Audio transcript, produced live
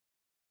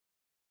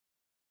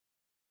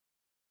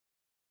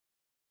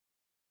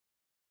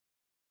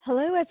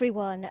Hello,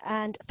 everyone,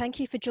 and thank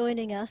you for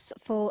joining us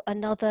for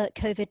another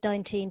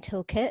COVID-19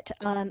 Toolkit.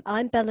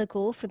 I'm Bela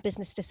Gor from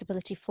Business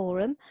Disability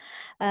Forum.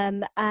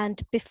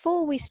 And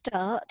before we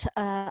start,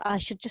 I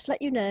should just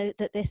let you know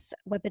that this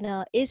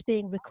webinar is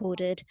being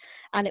recorded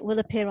and it will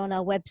appear on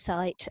our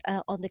website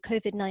on the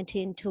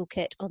COVID-19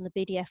 Toolkit on the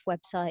BDF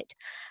website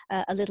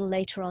a little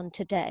later on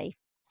today.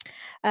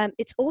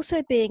 It's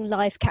also being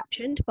live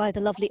captioned by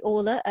the lovely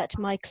Orla at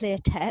My Clear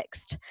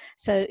Text.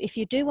 So if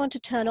you do want to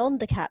turn on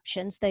the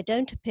captions, they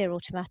don't appear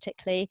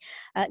automatically.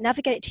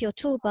 Navigate to your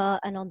toolbar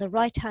and on the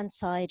right-hand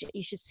side,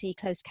 you should see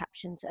closed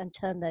captions and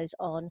turn those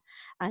on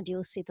and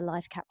you'll see the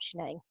live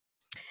captioning.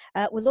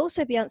 We'll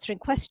also be answering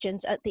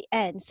questions at the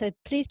end, so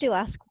please do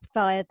ask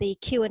via the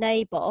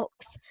Q&A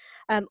box.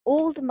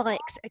 All the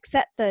mics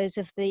except those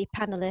of the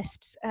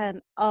panelists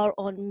are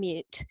on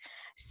mute,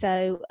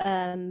 so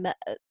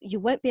you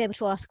won't be able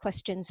to ask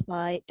questions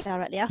by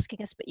directly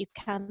asking us, but you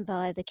can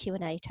via the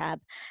Q&A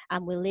tab,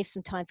 and we'll leave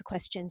some time for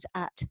questions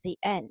at the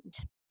end.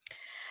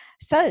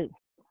 So,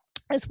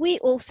 as we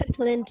all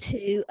settle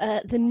into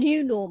the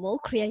new normal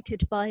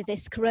created by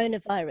this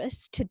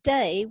coronavirus,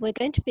 today we're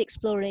going to be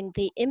exploring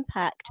the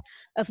impact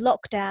of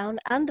lockdown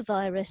and the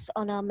virus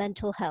on our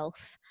mental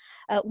health.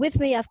 With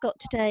me, I've got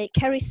today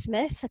Kerry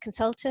Smith, a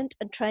consultant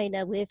and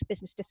trainer with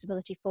Business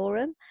Disability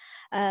Forum.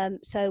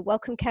 So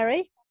welcome,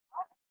 Kerry.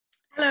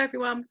 Hello,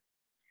 everyone.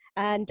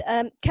 And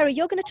Kerry,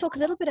 you're going to talk a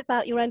little bit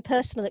about your own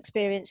personal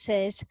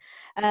experiences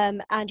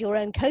and your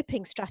own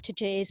coping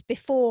strategies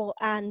before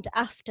and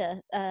after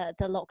the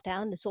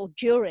lockdown, or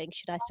during,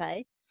 should I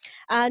say.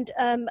 And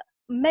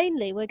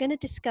mainly, we're going to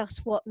discuss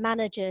what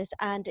managers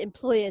and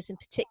employers in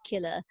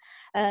particular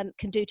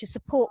can do to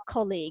support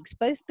colleagues,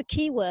 both the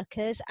key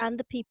workers and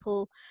the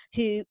people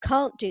who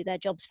can't do their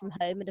jobs from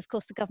home. And of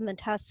course, the government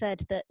has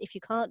said that if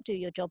you can't do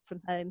your job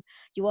from home,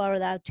 you are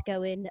allowed to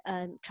go in,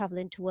 travel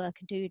into work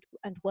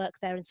and work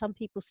there. And some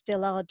people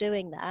still are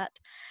doing that.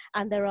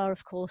 And there are,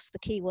 of course, the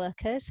key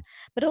workers,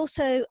 but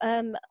also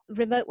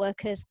remote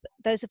workers,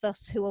 those of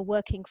us who are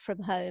working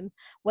from home,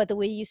 whether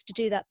we used to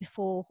do that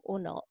before or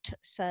not.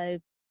 So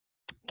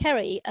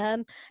Kerry,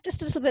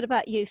 just a little bit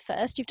about you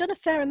first. You've done a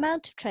fair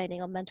amount of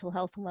training on mental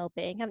health and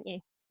wellbeing, haven't you?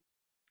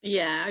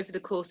 Yeah, over the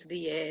course of the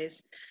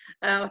years,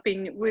 I've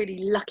been really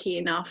lucky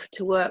enough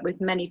to work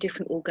with many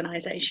different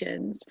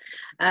organisations,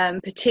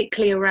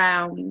 particularly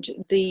around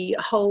the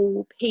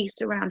whole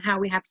piece around how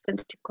we have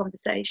sensitive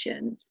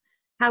conversations,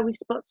 how we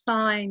spot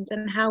signs,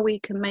 and how we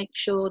can make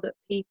sure that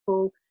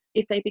people,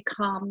 if they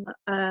become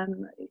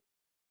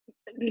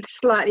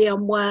slightly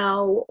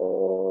unwell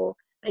or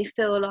they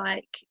feel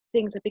like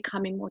things are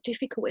becoming more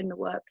difficult in the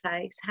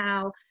workplace,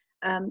 how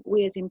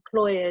we as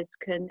employers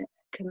can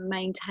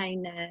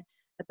maintain their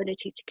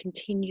ability to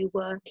continue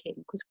working,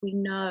 because we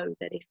know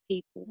that if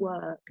people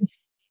work, it's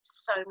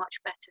so much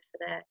better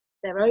for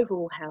their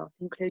overall health,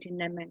 including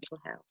their mental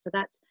health. So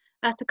that's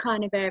the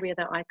kind of area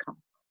that I come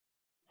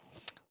from.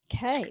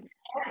 Okay,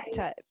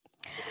 so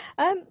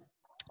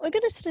we're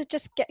going to sort of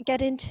just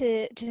get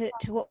into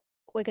what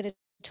we're going to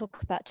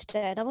talk about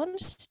today, and I want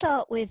to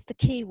start with the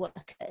key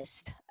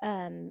workers.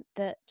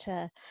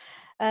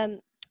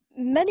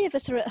 Many of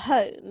us are at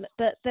home,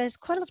 but there's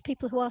quite a lot of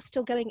people who are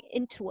still going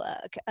into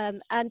work,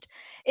 and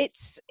it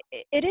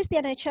is the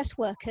NHS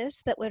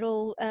workers that we're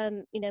all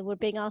we're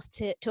being asked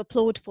to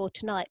applaud for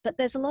tonight, but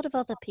there's a lot of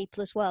other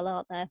people as well,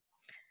 aren't there?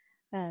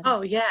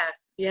 Oh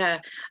yeah,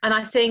 and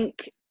I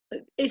think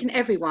isn't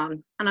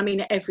everyone, and I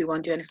mean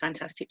everyone, doing a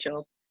fantastic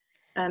job.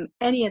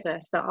 Any of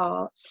us that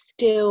are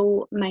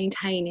still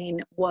maintaining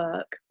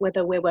work,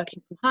 whether we're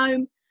working from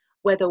home,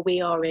 whether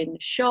we are in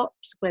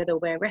shops, whether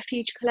we're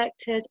refuge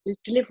collectors,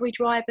 delivery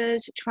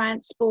drivers,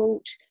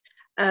 transport,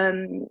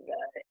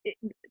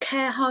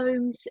 care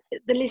homes,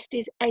 the list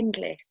is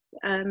endless.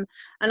 And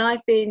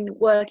I've been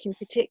working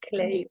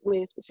particularly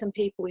with some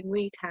people in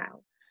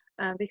retail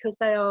because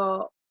they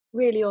are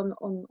really on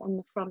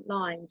the front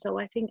line. So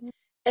I think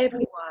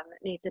everyone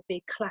needs a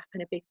big clap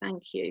and a big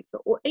thank you for,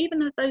 or even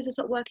those that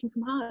are working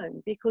from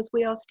home, because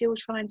we are still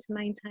trying to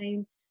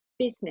maintain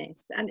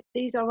business, and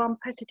these are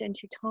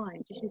unprecedented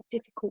times. This is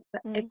difficult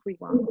for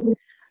everyone,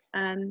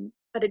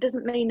 but it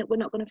doesn't mean that we're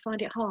not going to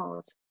find it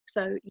hard.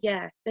 So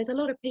yeah, there's a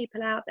lot of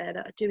people out there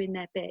that are doing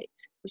their bit,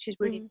 which is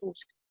really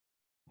important.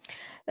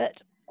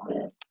 But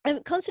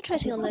I'm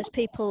concentrating on those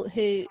people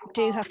who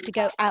do have to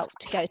go out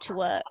to go to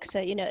work. So,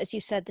 as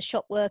you said, the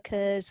shop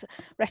workers,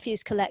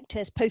 refuse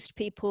collectors, post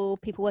people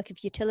working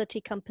for utility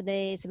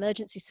companies,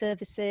 emergency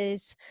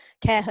services,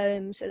 care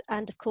homes,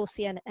 and of course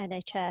the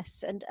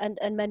NHS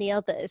and many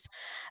others.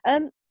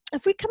 Have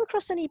we come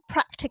across any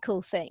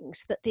practical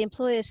things that the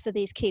employers for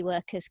these key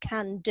workers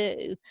can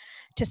do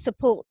to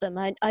support them?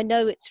 I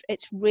know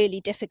it's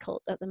really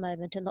difficult at the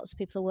moment, and lots of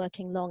people are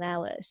working long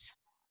hours.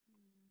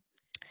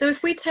 So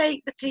if we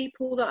take the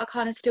people that are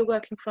kind of still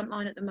working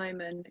frontline at the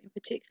moment, in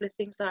particular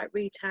things like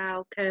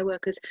retail, care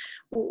workers,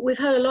 we've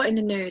heard a lot in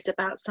the news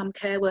about some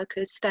care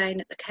workers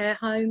staying at the care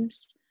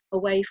homes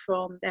away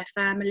from their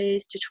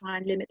families to try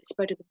and limit the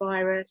spread of the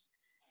virus.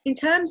 in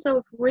terms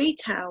of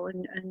retail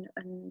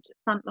and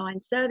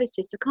frontline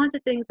services, the kinds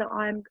of things that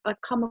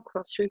I've come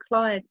across through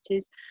clients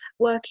is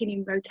working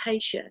in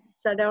rotation.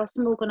 So there are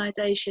some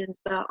organisations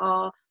that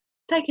are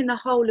taking the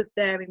whole of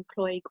their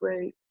employee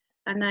group,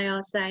 and they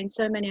are saying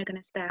so many are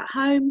going to stay at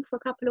home for a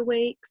couple of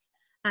weeks,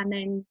 and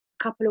then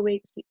a couple of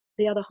weeks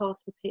the other half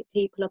of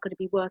people are going to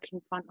be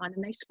working frontline,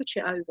 and they switch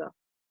it over.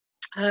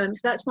 So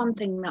that's one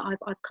thing that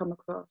I've come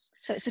across.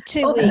 So it's a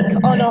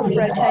 2-week on-off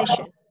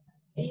rotation.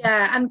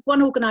 Yeah, and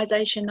one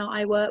organisation that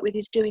I work with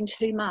is doing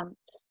 2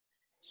 months.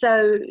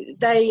 So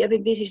they have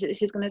envisaged that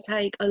this is going to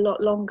take a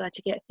lot longer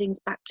to get things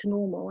back to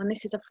normal. And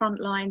this is a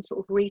frontline sort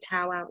of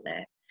retail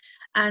outlet.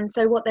 And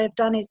so what they've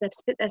done is they've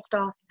split their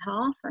staff in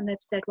half, and they've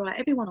said, right,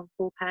 everyone on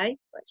full pay.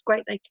 It's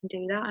great they can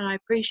do that. And I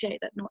appreciate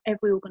that not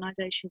every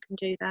organisation can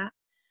do that.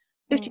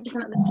 50%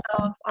 of the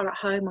staff are at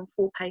home on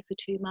full pay for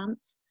 2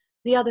 months.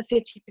 The other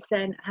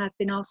 50% have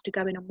been asked to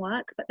go in and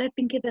work, but they've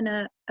been given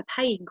a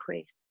pay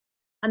increase.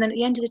 And then at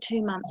the end of the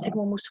 2 months,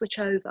 everyone will switch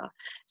over.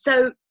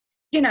 So,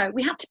 you know,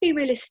 we have to be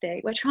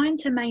realistic. We're trying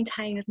to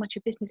maintain as much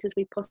of business as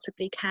we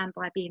possibly can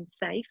by being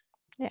safe.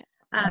 Yeah.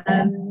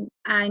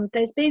 And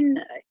there's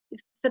been,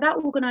 for that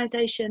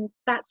organisation,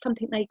 that's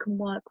something they can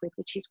work with,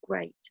 which is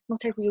great.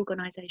 Not every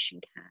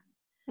organisation can.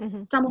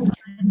 Mm-hmm. Some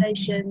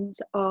organisations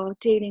are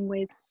dealing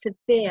with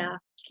severe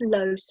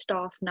low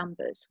staff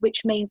numbers,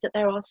 which means that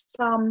there are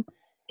some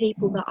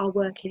people that are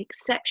working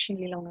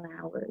exceptionally long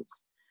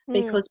hours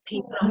because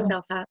people are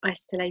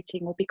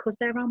self-isolating or because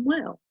they're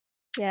unwell.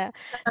 Yeah.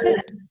 So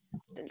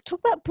talk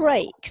about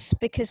breaks,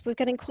 because we're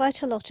getting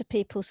quite a lot of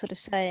people sort of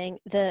saying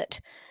that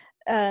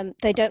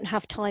they don't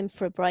have time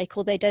for a break,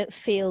 or they don't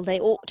feel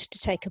they ought to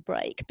take a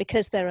break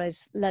because there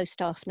is low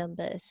staff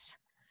numbers.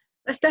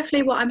 That's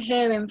definitely what I'm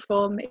hearing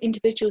from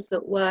individuals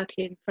that work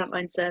in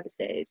frontline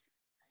services,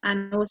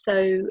 and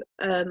also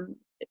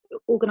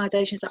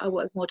organisations that I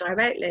work with more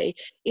directly,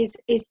 is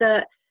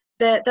that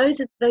those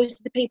are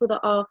the people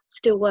that are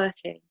still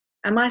working.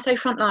 And when I say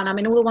frontline, I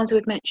mean all the ones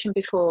we've mentioned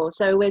before.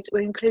 So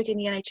we're including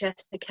the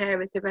NHS, the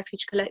carers, the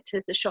refuge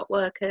collectors, the shop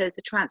workers,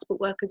 the transport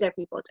workers,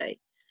 everybody.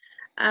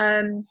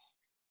 And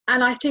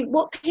I think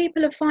what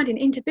people are finding,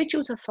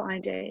 individuals are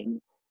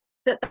finding,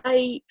 that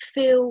they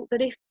feel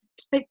that if,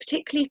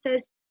 particularly if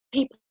there's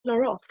people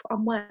are off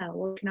unwell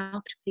or looking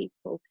after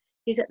people,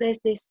 is that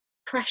there's this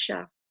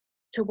pressure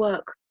to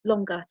work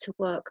longer, to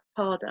work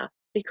harder,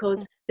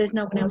 because there's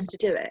no one else to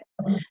do it.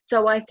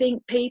 So I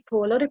think a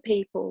lot of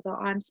people that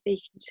I'm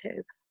speaking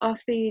to are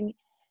feeling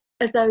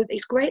as though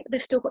it's great that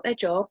they've still got their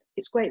job,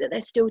 it's great that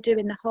they're still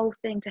doing the whole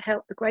thing to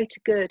help the greater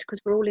good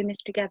because we're all in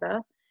this together,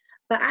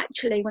 but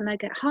actually when they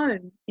get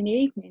home in the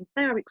evenings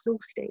they are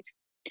exhausted.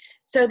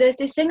 So there's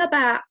this thing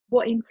about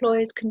what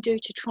employers can do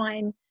to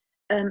try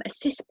and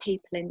assist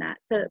people in that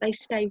so that they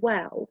stay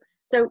well.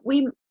 So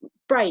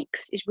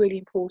breaks is really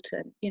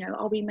important. You know,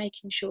 are we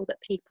making sure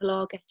that people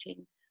are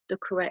getting the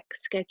correct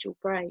scheduled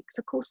breaks?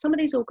 Of course, some of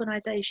these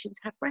organisations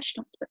have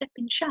restaurants, but they've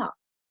been shut.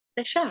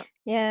 They're shut.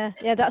 Yeah,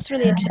 that's a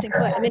really interesting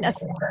point. I mean, I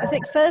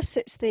think first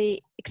it's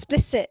the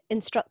explicit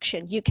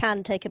instruction. You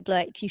can take a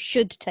break. You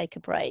should take a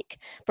break.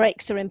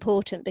 Breaks are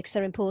important because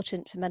they're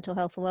important for mental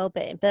health and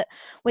well-being. But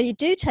when you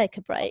do take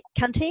a break,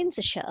 canteens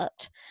are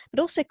shut, but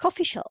also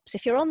coffee shops.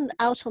 If you're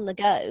out on the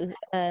go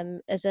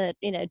as a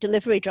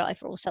delivery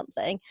driver or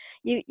something,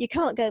 you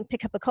can't go and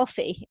pick up a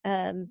coffee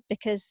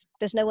because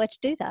there's nowhere to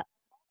do that.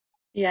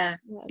 Yeah.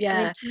 I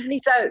mean, you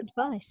need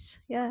advice.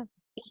 Yeah.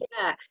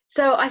 Yeah.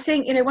 So I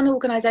think, one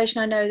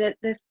organisation I know that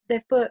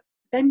they've put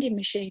vending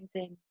machines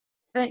in.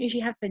 They don't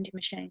usually have vending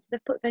machines.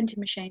 They've put vending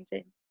machines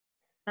in.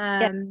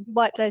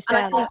 Wipe those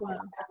down as well.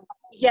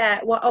 Yeah,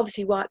 well,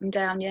 obviously wipe them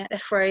down. Yeah, they're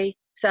free.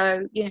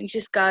 So you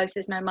just go. So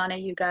there's no money.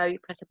 You go. You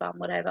press a button,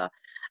 whatever.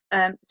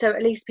 So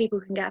at least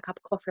people can get a cup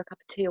of coffee, or a cup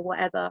of tea, or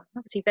whatever.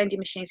 Obviously, vending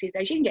machines these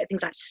days, you can get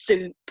things like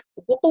soup,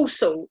 all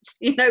sorts.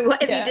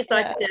 Whatever you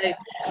decide to do.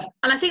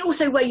 And I think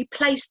also where you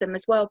place them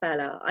as well,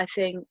 Bella. I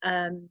think.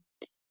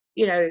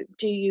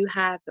 Do you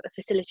have a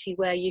facility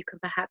where you can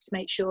perhaps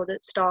make sure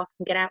that staff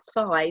can get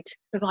outside,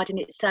 providing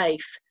it's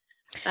safe?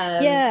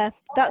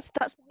 That's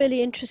a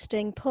really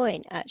interesting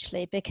point,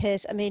 actually,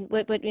 because I mean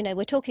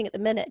we're talking at the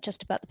minute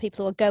just about the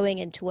people who are going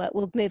into work.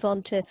 We'll move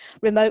on to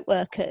remote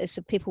workers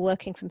and people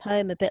working from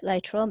home a bit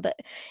later on. But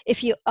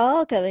if you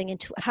are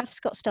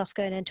have got staff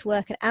going into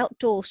work, an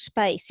outdoor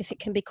space, if it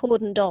can be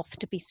cordoned off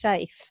to be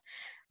safe,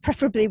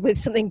 preferably with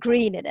something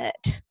green in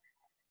it.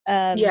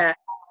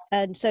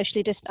 And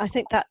socially distant. I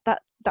think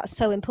that's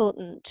so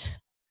important.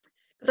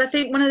 Because I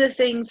think one of the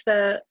things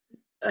that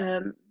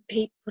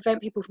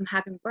prevent people from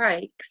having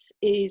breaks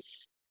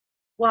is,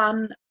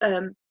 one,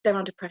 they're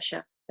under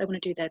pressure. They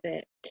want to do their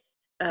bit,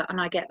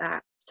 and I get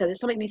that. So there's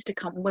something needs to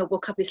come. Well, we'll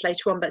cover this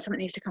later on, but something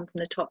needs to come from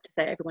the top to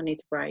say everyone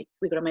needs a break.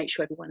 We've got to make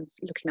sure everyone's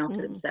looking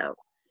after themselves.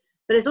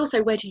 But there's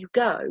also, where do you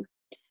go?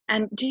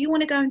 And do you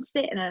want to go and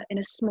sit in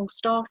a small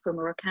staff room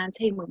or a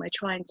canteen when we're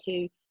trying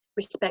to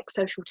respect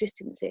social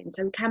distancing?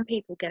 So can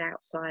people get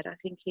outside? I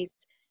think is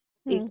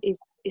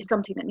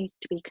something that needs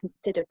to be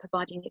considered,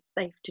 providing it's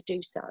safe to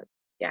do so.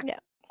 Yeah.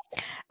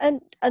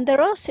 And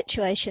there are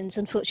situations,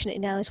 unfortunately,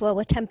 now as well,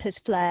 where tempers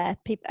flare.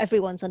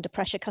 Everyone's under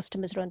pressure.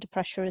 Customers are under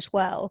pressure as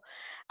well,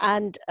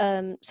 and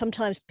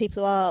sometimes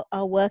people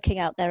are working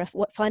out there,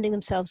 finding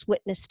themselves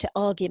witness to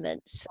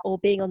arguments or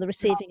being on the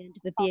receiving end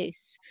of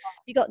abuse.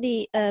 You got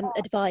any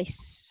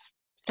advice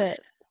for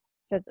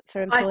I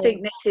employers?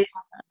 think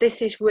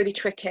this is really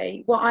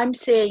tricky. What I'm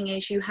seeing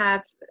is you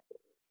have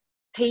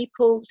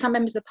people, some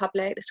members of the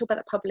public, let's talk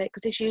about the public,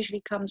 because this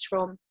usually comes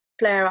from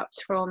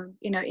flare-ups from,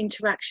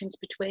 interactions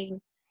between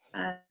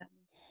um,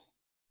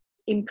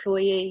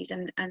 employees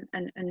and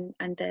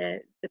the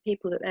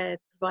people that they're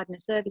providing a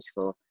service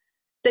for.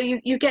 So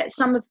you get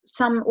some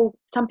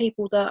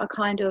people that are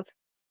kind of,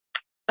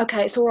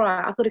 okay, it's all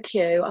right, I've got a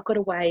queue, I've got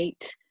to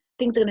wait,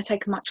 things are going to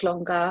take much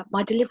longer,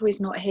 my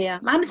delivery's not here.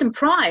 Amazon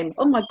Prime,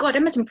 oh my God,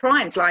 Amazon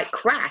Prime's like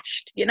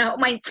crashed,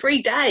 my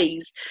 3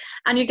 days.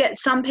 And you get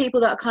some people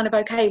that are kind of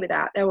okay with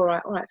that. They're all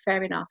right,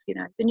 fair enough,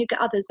 Then you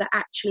get others that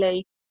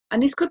actually,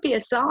 and this could be a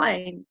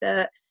sign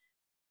that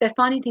they're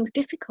finding things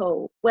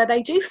difficult, where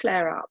they do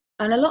flare up.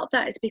 And a lot of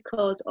that is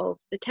because of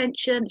the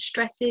tension, the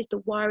stresses, the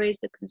worries,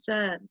 the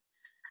concerns.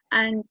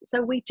 And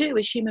so we do,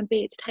 as human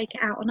beings, take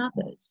it out on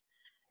others.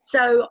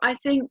 So I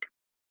think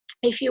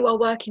if you are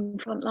working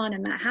frontline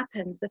and that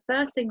happens, the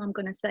first thing I'm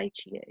going to say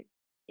to you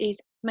is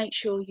make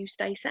sure you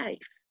stay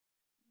safe.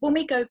 When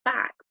we go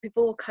back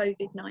before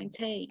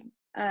COVID-19,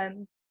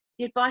 the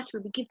advice we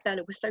would give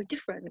Bella was so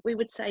different. We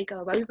would say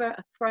go over,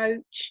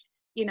 approach,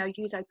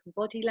 use open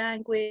body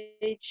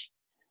language.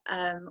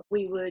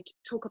 We would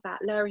talk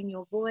about lowering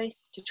your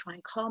voice to try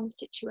and calm the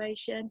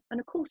situation. And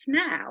of course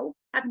now,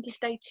 having to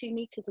stay 2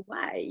 meters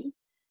away,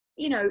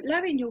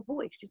 lowering your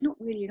voice is not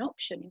really an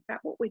option. In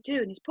fact, what we're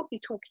doing is probably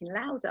talking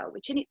louder,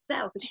 which in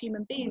itself as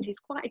human beings is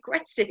quite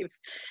aggressive.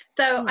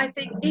 So I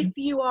think if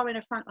you are in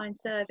a frontline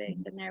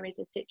service and there is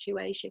a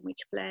situation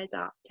which flares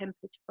up,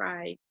 tempers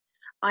fray,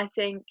 I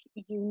think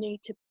you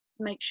need to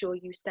make sure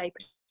you stay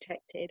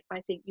protected.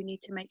 I think you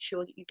need to make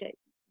sure that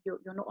you're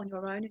not on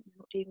your own and you're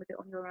not dealing with it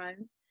on your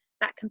own.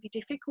 That can be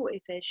difficult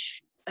if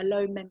there's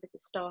alone members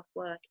of staff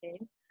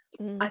working.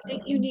 I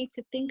think you need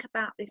to think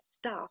about this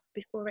stuff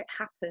before it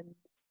happens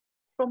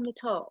from the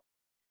top.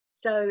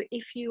 So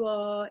if you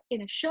are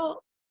in a shop,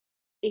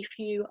 if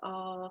you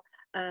are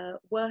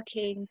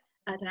working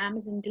as an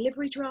Amazon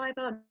delivery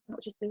driver,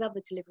 not just, there's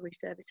other delivery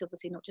services,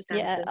 obviously not just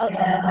Amazon.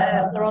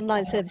 Other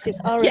online services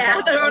are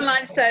other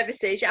online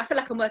services. I feel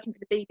like I'm working for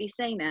the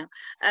BBC now.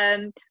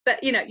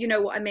 But you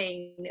know what I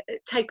mean,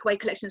 takeaway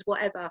collections,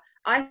 whatever.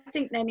 I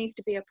think there needs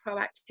to be a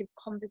proactive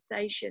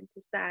conversation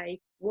to say,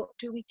 what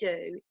do we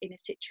do in a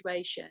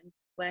situation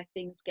where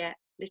things get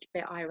a little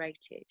bit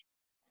irated?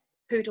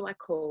 Who do I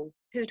call?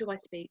 Who do I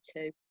speak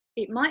to?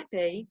 It might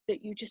be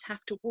that you just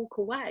have to walk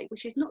away,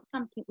 which is not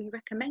something we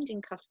recommend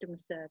in customer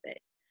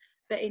service.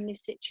 But in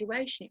this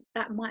situation,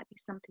 that might be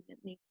something that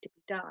needs to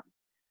be done.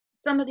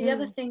 Some of the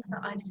other things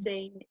that I've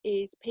seen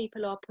is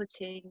people are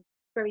putting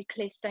very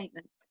clear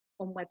statements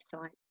on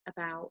websites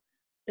about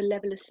the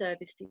level of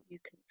service that you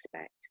can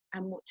expect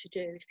and what to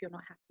do if you're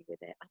not happy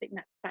with it. I think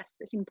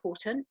that's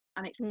important,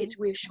 and it's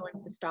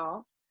reassuring for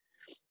staff.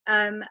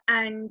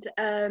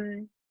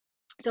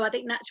 So I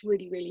think that's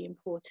really, really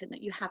important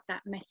that you have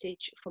that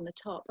message from the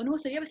top. And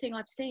also the other thing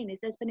I've seen is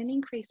there's been an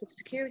increase of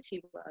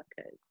security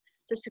workers,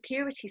 so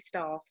security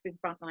staff in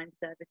frontline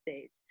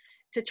services,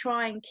 to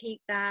try and keep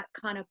that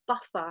kind of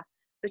buffer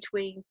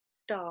between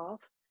staff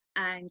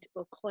and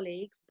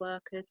colleagues,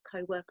 workers,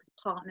 co-workers,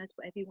 partners,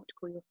 whatever you want to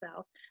call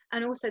yourself,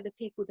 and also the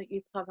people that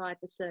you provide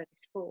the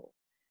service for.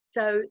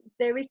 So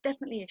there is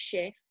definitely a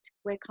shift.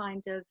 We're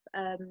kind of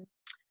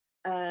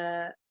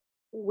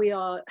we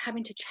are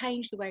having to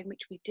change the way in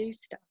which we do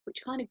stuff,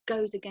 which kind of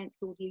goes against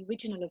all the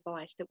original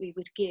advice that we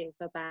would give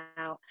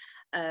about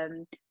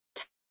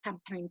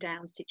tampering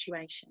down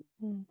situations.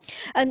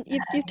 And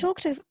you've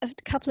talked a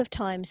couple of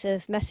times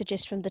of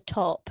messages from the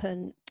top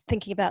and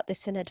thinking about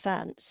this in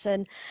advance,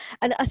 and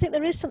I think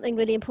there is something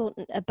really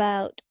important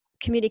about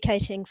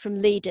communicating from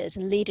leaders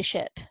and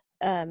leadership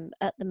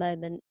at the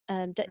moment.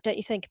 Don't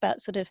you think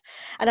about sort of,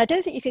 and I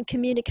don't think you can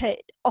communicate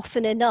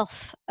often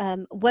enough,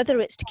 whether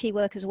it's to key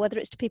workers or whether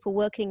it's to people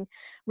working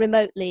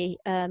remotely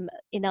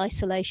in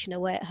isolation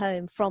away at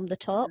home, from the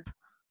top.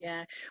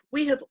 Yeah,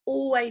 I've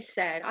always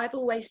said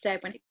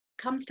when it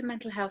comes to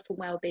mental health and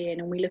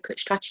well-being, and we look at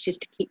strategies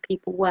to keep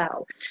people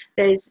well,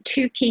 there's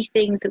 2 key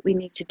things that we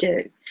need to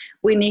do.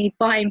 We need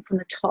buy-in from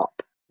the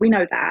top, we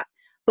know that,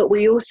 but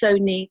we also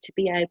need to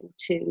be able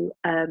to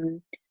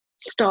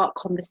start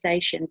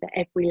conversations at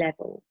every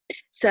level.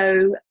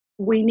 So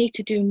we need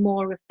to do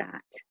more of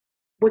that.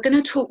 We're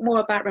going to talk more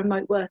about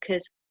remote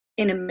workers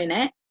in a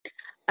minute,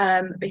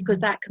 because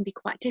that can be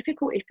quite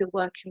difficult if you're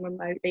working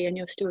remotely and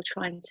you're still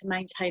trying to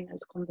maintain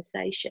those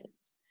conversations.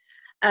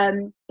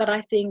 But I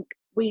think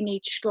we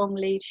need strong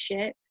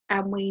leadership,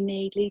 and we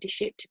need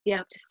leadership to be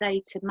able to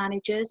say to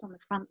managers on the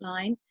front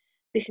line,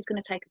 this is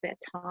going to take a bit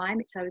of time,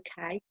 it's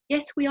okay.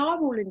 Yes, we are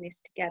all in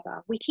this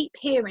together. We keep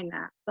hearing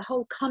that, the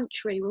whole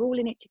country, we're all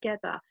in it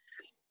together.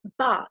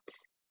 But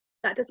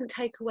that doesn't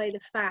take away the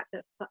fact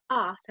that for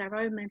us, our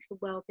own mental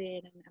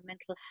well-being and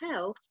mental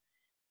health,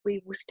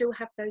 we will still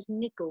have those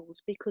niggles,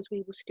 because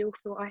we will still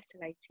feel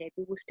isolated.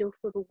 We will still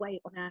feel the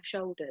weight on our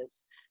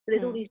shoulders. So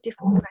there's all these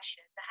different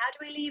pressures. So how do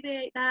we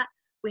alleviate that?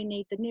 We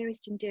need the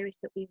nearest and dearest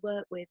that we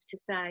work with to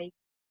say,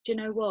 do you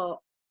know what?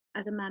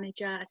 As a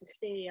manager, as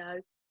a CEO,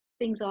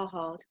 things are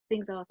hard,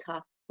 things are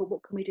tough, but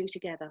what can we do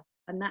together?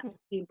 And that's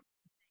the important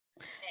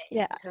thing.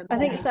 Yeah, In terms I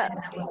think of it's that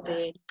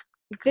well-being.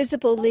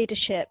 visible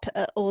leadership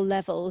at all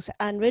levels,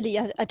 and really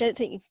I don't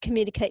think you can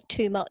communicate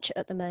too much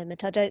at the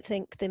moment. I don't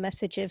think the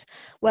message of,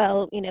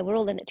 well, you know, we're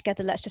all in it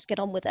together, let's just get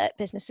on with it,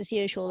 business as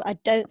usual, I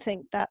don't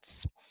think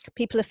that's,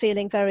 people are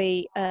feeling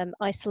very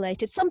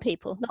isolated. Some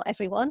people, not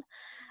everyone,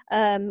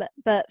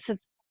 but for,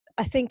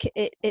 I think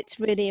it's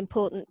really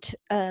important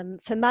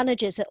for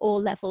managers at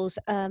all levels,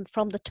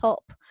 from the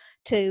top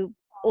to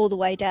all the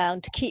way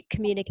down, to keep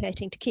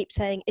communicating, to keep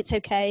saying it's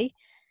okay,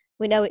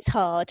 we know it's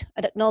hard,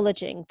 and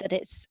acknowledging that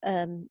it's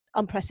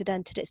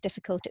unprecedented, it's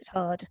difficult, it's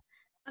hard.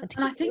 And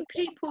To I think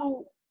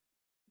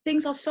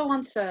things are so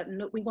uncertain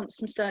that we want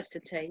some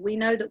certainty. We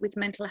know that with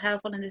mental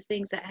health, one of the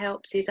things that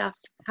helps is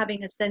us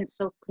having a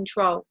sense of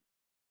control,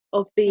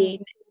 of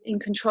being in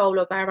control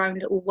of our own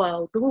little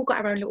world. We've all got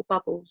our own little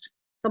bubbles.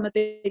 Some are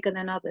bigger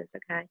than others,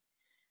 okay?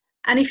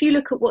 And if you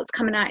look at what's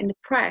coming out in the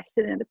press,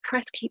 the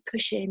press keep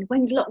pushing,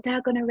 when's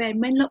lockdown going to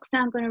end? When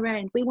lockdown going to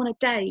end? We want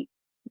a date.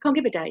 We can't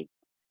give a date.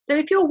 So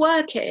if you're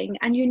working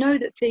and you know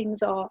that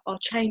things are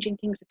changing,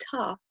 things are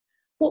tough,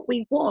 what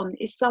we want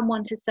is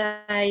someone to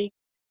say,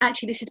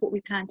 actually, this is what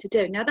we plan to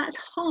do. Now, that's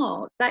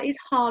hard. That is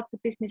hard for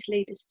business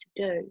leaders to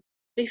do.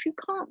 But if you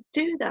can't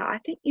do that, I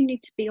think you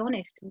need to be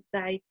honest and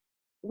say,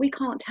 we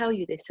can't tell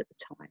you this at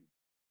the time,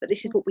 but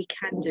this is what we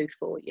can do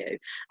for you.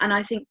 And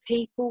I think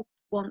people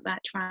want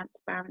that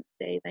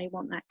transparency. They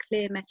want that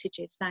clear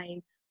messages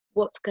saying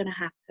what's going to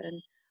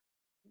happen,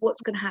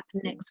 what's going to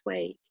happen next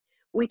week.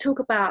 We talk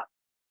about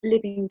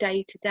living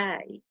day to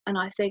day, and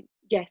I think,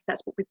 yes,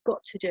 that's what we've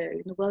got to do.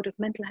 In the world of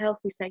mental health,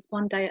 we say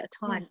one day at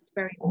a time. It's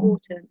very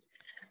important.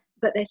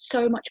 But there's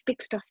so much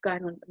big stuff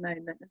going on at the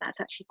moment, and that's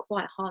actually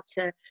quite hard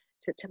to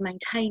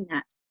maintain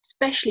that,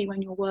 especially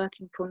when you're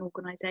working for an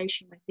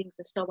organisation where things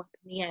are so up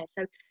in the air.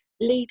 So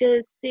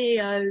leaders,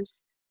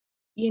 CEOs,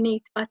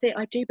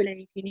 I do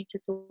believe you need to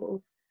sort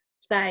of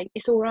say,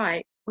 it's all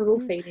right, we're all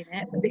feeling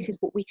it, but this is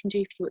what we can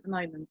do for you at the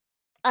moment.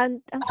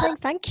 and saying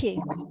thank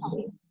you.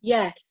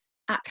 Yes,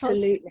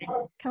 absolutely.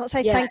 Can't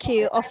say thank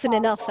you often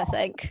enough, I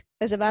think,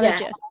 as a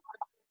manager.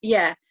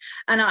 Yeah.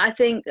 And I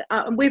think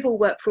we've all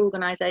worked for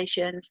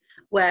organisations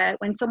where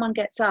when someone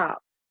gets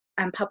up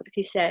and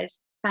publicly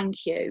says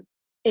thank you,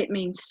 it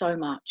means so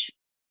much.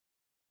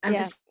 And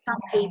for some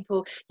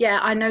people,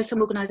 I know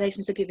some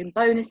organisations are giving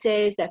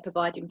bonuses, they're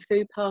providing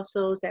food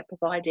parcels, they're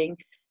providing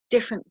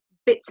different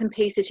bits and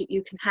pieces that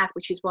you can have,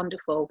 which is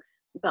wonderful.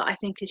 But I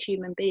think as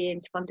human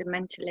beings,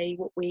 fundamentally,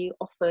 what we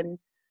often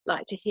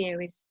like to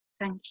hear is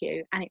thank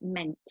you, and it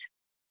meant.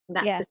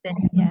 That's the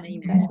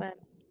thing. That's meant.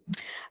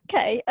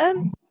 Okay.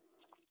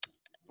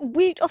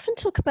 We often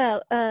talk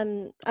about,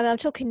 and I'm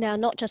talking now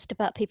not just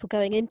about people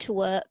going into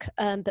work,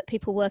 but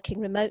people working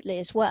remotely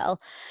as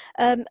well,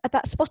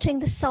 about spotting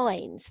the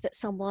signs that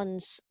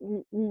someone's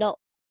not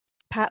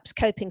perhaps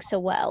coping so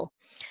well.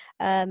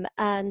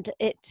 And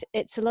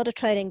it's a lot of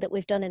training that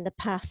we've done in the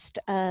past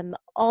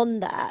on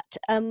that.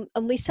 And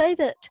we say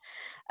that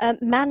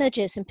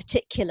managers in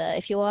particular,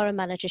 if you are a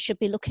manager, should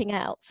be looking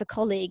out for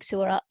colleagues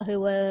who are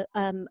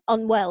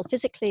unwell,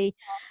 physically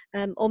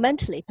or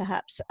mentally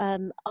perhaps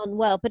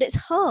unwell. But it's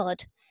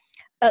hard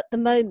at the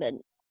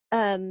moment.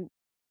 And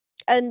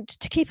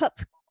to keep up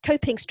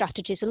coping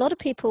strategies, a lot of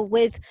people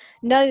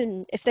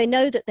if they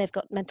know that they've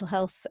got mental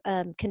health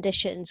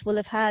conditions, will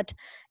have had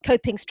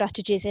coping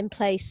strategies in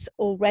place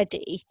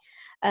already.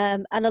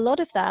 And a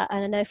lot of that,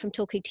 and I know from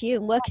talking to you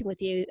and working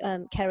with you,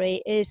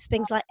 Kerry, is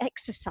things like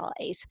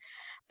exercise.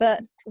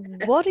 But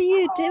what are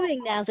you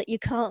doing now that you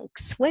can't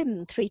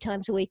swim 3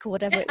 times a week or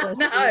whatever it was?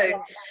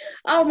 No.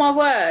 Oh my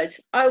word.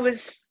 I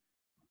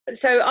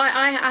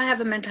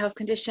have a mental health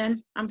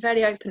condition. I'm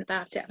fairly open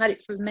about it. I've had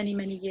it for many,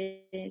 many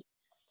years.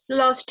 The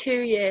last 2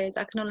 years,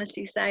 I can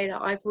honestly say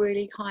that I've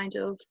really kind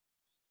of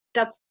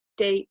dug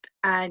deep,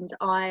 and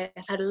I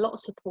have had a lot of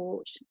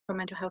support from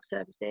mental health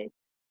services,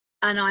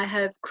 and I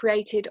have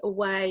created a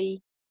way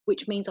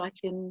which means I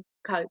can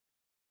cope.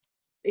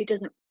 It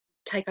doesn't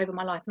take over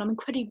my life, and I'm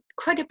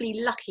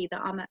incredibly lucky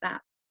that I'm at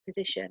that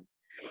position.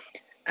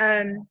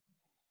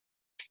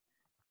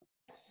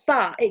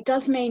 But it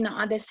does mean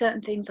that there's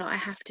certain things that I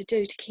have to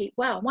do to keep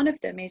well. One of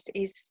them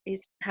is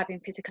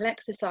having physical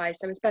exercise.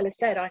 So as Bella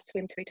said, I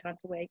swim 3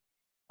 times a week.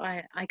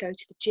 I go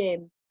to the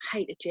gym. I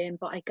hate the gym,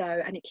 but I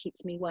go, and it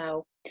keeps me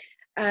well.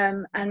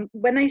 And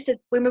when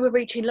we were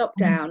reaching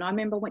lockdown, I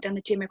remember I went down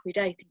the gym every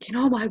day thinking,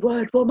 oh my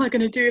word, what am I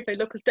going to do if they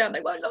lock us down?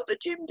 They won't lock the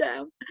gym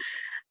down.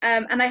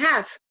 And they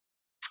have.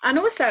 And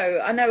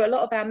also, I know a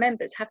lot of our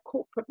members have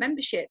corporate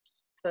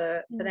memberships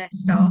for their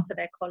staff, for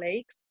their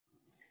colleagues.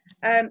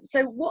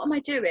 So what am I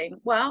doing?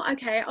 Well,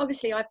 okay,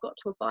 obviously I've got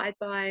to abide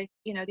by,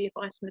 the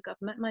advice from the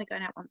government. I'm only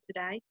going out once a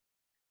day.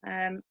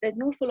 There's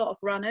an awful lot of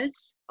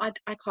runners. I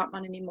can't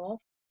run anymore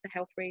for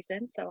health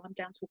reasons, so I'm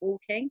down to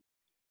walking.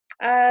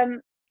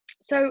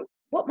 So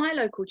what my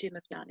local gym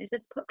have done is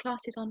they've put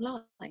classes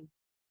online.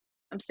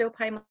 I'm still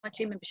paying my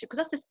gym membership, because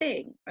that's the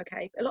thing,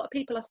 okay? A lot of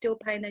people are still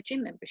paying their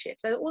gym membership.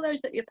 So all those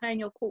that you're paying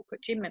your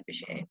corporate gym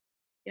membership,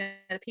 you know,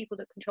 the people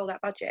that control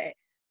that budget,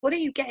 what are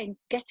you getting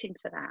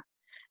for that?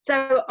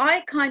 So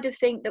I kind of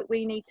think that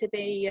we need to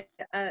be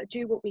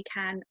do what we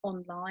can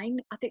online.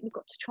 I think we've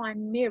got to try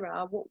and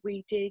mirror what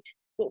we did,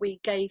 what we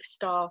gave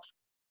staff,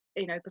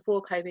 you know,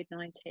 before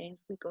COVID-19.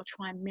 We've got to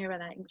try and mirror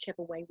that in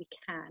whichever way we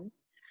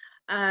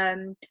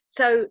can.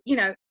 So, you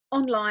know,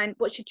 online,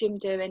 what's your gym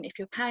doing? If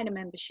you're paying a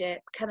membership,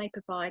 can they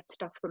provide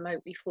stuff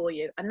remotely for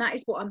you? And that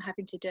is what I'm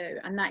having to do,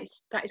 and that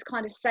is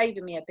kind of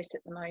saving me a bit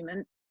at the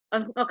moment.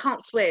 I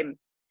can't swim,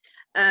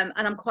 and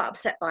I'm quite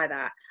upset by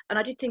that. And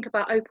I did think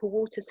about open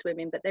water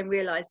swimming, but then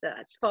realised that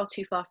that's far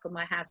too far from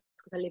my house,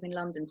 because I live in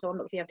London, so I'm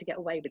not going to be able to get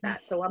away with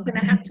that. So I'm going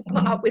to have to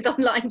put up with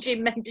online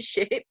gym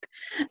membership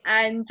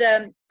and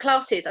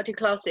classes. I do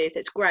classes.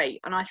 It's great,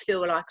 and I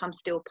feel like I'm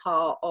still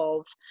part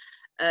of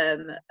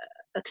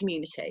a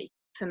community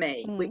for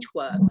me, which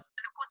works. And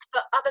of course,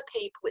 for other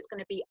people, it's going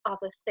to be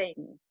other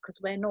things,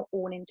 because we're not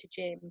all into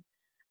gym.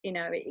 You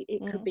know,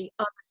 it could be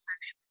other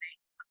social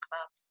things,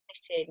 clubs,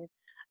 knitting,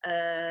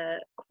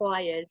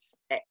 choirs,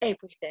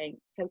 everything.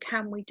 So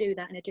can we do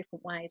that in a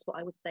different way, is what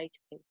I would say to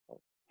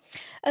people.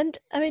 And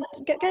I mean,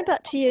 going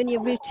back to you and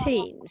your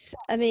routines,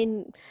 I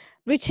mean,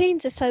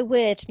 routines are so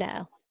weird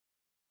now.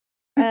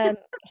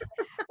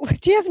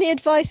 Do you have any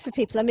advice for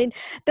people? I mean,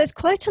 there's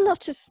quite a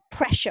lot of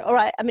pressure. All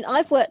right. I mean,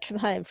 I've worked from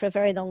home for a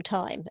very long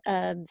time,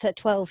 for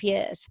 12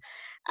 years.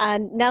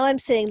 And now I'm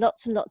seeing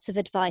lots and lots of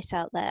advice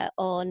out there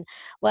on,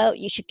 well,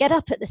 you should get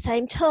up at the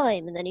same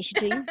time, and then you should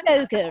do your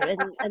yoga,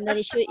 and then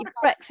you should eat your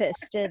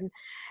breakfast, and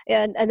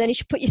then you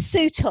should put your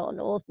suit on,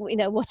 or, you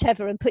know,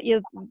 whatever, and put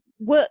your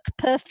work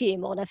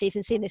perfume on. I've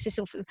even seen this.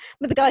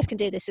 But the guys can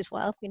do this as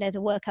well, you know,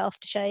 the work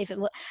aftershave.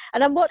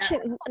 And I'm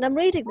watching and I'm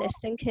reading this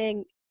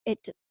thinking,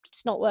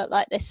 it's not worked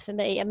like this for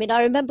me. I mean,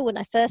 I remember when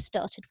I first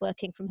started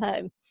working from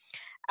home,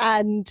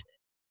 and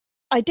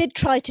I did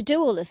try to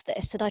do all of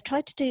this, and I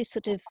tried to do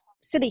sort of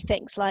silly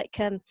things like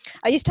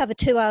I used to have a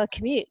 2-hour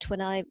commute when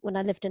I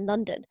lived in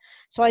London.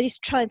 So I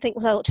used to try and think,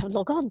 well, I ought to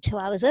log on 2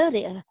 hours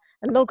earlier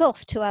and log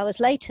off 2 hours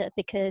later,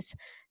 because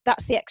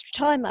that's the extra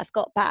time I've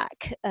got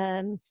back.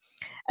 And,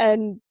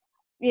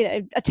 you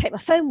know, I take my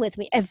phone with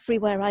me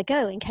everywhere I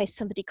go in case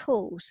somebody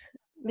calls.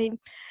 I mean,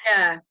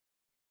 Yeah.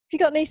 have you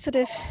got any sort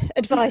of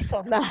advice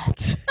on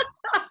that?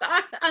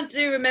 I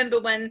do remember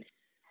when,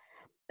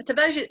 so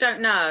those that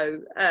don't know,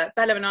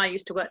 Bella and I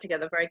used to work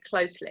together very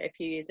closely a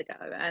few years ago.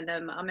 And I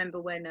remember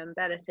when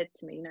Bella said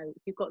to me, you know,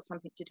 if you've got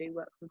something to do,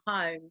 work from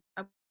home,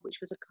 which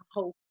was a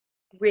whole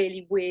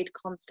really weird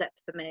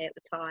concept for me at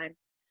the time.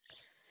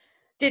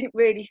 Didn't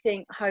really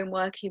think home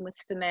working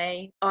was for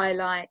me. I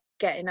like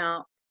getting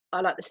up.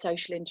 I like the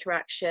social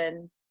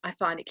interaction. I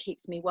find it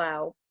keeps me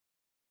well.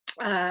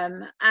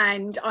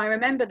 And I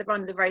remember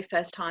one of the very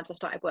first times I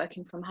started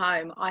working from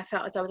home, I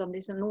felt as I was under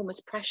this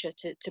enormous pressure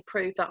to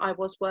prove that I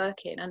was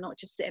working and not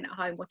just sitting at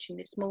home watching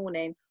This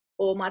Morning,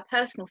 or my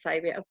personal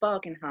favourite of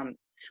Bargain Hunt,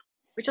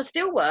 which I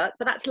still work,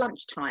 but that's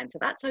lunchtime, so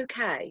that's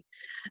okay.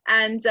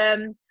 And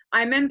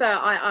I remember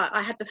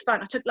I had the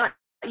phone. I took, like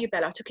you,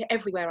 Bella, I took it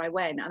everywhere I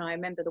went. And I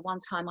remember the one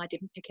time I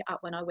didn't pick it up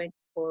when I went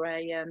for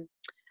a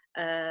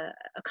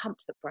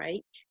comfort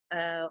break,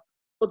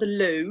 or the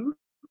loo,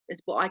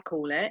 is what I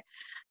call it.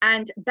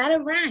 And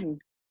Bella rang,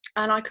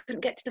 and I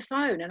couldn't get to the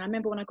phone. And I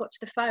remember when I got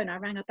to the phone, I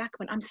rang her back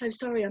and went, I'm so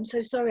sorry, I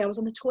was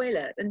on the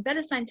toilet. And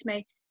Bella saying to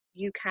me,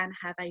 you can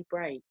have a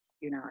break,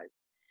 you know.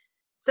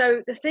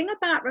 So the thing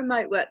about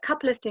remote work,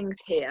 couple of things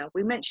here.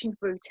 We mentioned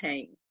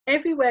routine.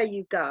 Everywhere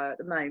you go at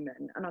the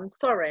moment, and I'm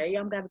sorry,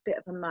 I'm going to have a bit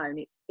of a moan,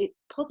 it's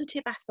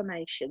positive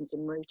affirmations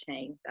and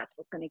routine. That's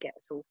what's going to get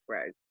us all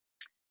through.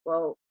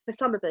 Well, for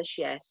some of us,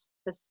 yes.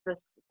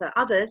 For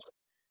others,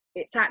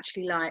 it's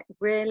actually like,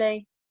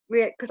 really,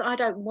 because I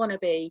don't want to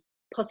be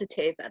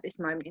positive at this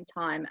moment in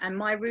time. And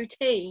my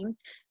routine,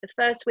 the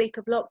first week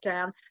of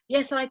lockdown,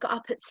 yes, I got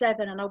up at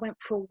 7 and I went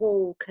for a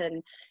walk,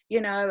 and,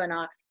 you know, and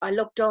I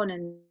logged on,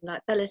 and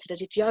like Bella said, I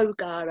did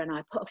yoga, and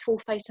I put a full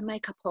face of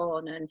makeup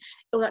on and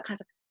all that kind of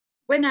stuff.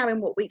 We're now in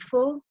what, week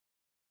 4?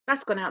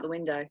 That's gone out the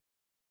window.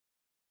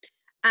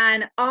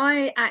 And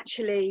I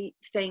actually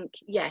think,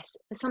 yes,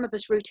 for some of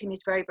us, routine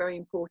is very, very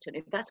important.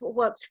 If that's what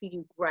works for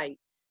you, great.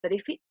 But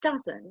if it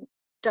doesn't,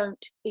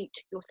 don't beat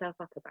yourself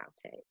up about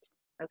it,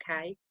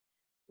 okay?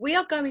 We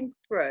are going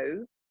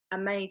through a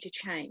major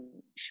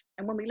change.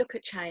 And when we look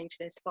at change,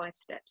 there's 5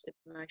 steps of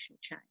emotional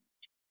change.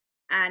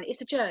 And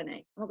it's a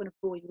journey. I'm not going to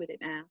bore you with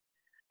it now.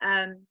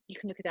 You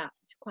can look it up.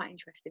 It's quite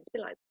interesting. It's a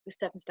bit like the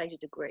 7 stages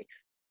of grief.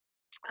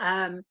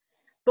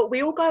 But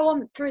we all go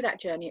on through that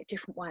journey at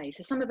different ways.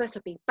 So some of us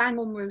will be bang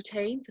on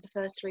routine for the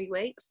first 3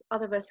 weeks.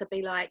 Other of us will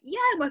be like, yeah,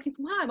 I'm working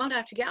from home. I don't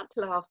have to get up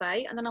till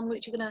 8:30. And then I'm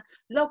literally going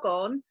to log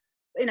on,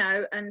 you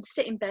know, and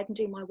sit in bed and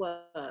do my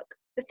work.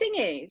 The thing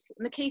is,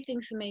 and the key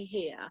thing for me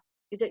here,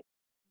 is that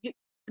the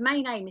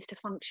main aim is to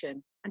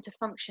function. and to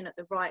function at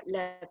the right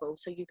level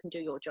so you can do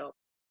your job,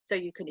 so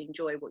you can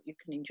enjoy what you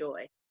can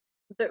enjoy.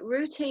 But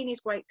routine is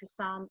great for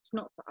some, it's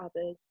not for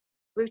others.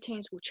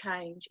 Routines will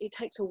change. It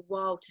takes a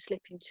while to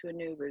slip into a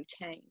new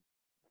routine.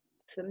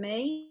 For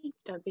me,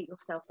 don't beat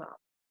yourself up.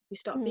 If you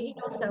start beating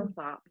yourself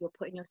up, you're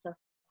putting yourself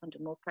under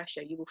more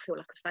pressure. You will feel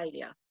like a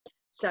failure.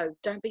 So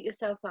don't beat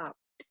yourself up.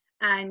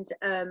 And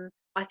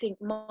I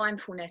think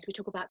mindfulness, we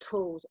talk about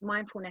tools,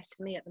 mindfulness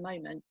for me at the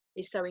moment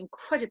is so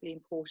incredibly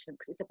important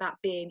because it's about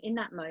being in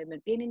that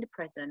moment, being in the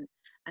present,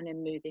 and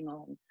then moving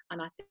on.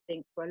 And I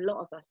think for a lot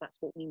of us, that's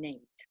what we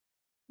need.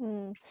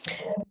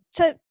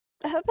 So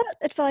how about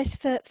advice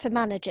for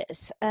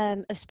managers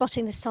of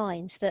spotting the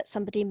signs that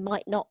somebody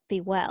might not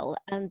be well,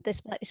 and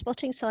this might be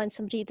spotting signs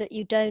somebody that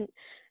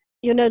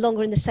you're no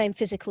longer in the same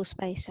physical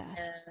space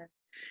as?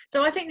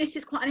 So I think this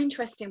is quite an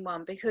interesting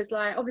one because,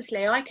 like,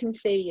 obviously I can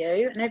see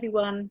you and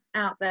everyone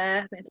out there,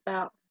 I think it's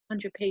about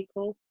 100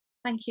 people.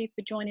 Thank you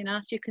for joining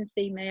us. You can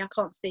see me, I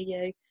can't see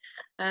you.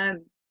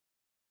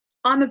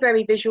 I'm a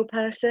very visual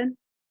person,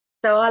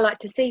 so I like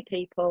to see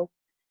people.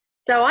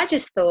 So I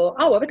just thought,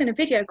 oh, we're going to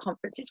video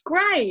conference. It's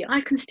great.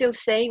 I can still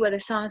see whether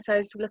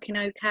so-and-so's looking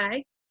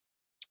okay.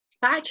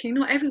 But actually,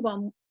 not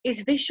everyone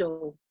is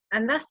visual.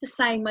 And that's the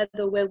same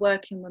whether we're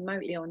working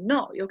remotely or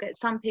not. You'll get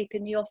some people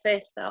in the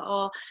office that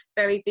are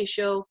very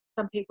visual,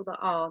 some people that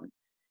aren't.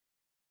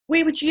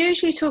 We would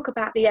usually talk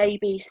about the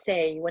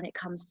ABC when it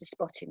comes to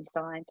spotting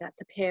signs.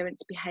 That's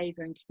appearance,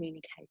 behaviour and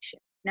communication.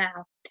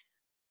 Now,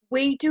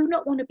 we do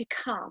not want to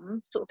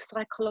become sort of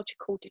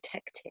psychological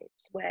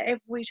detectives where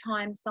every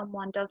time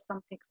someone does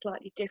something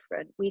slightly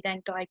different, we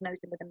then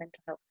diagnose them with a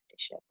mental health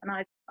condition.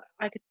 And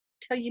I could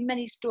tell you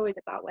many stories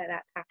about where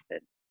that's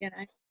happened, you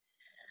know.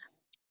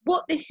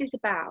 What this is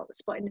about,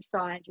 spotting the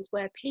signs, is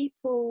where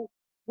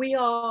we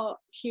are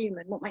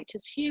human. What makes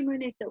us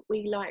human is that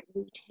we like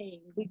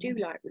routine. We do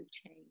like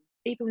routine,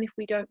 even if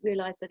we don't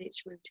realise that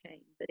it's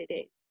routine, but it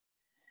is.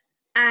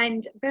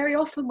 And very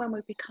often when we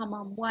become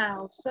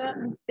unwell,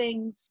 certain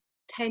things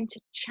tend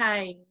to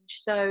change.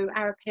 So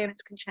our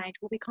appearance can change.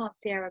 Well, we can't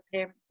see our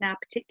appearance now,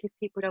 particularly if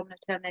people don't want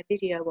to turn their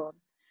video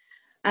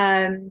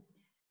on.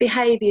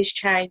 Behaviours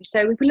change. So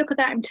if we look at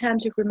that in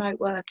terms of remote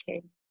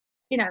working,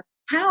 you know,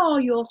 how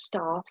are your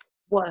staff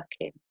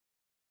working?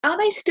 Are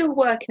they still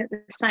working at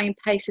the same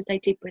pace as they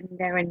did when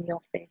they're in the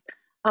office?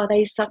 Are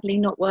they suddenly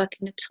not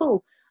working at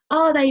all?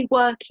 Are they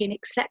working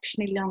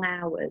exceptionally long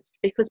hours?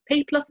 Because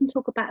people often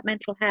talk about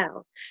mental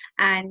health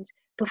and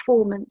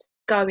performance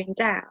going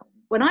down.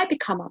 When I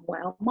become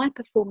unwell, my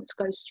performance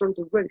goes through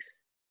the roof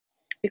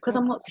because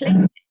I'm not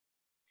sleeping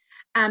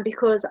and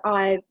because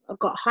I've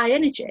got high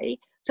energy.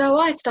 So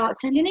I start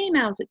sending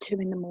emails at 2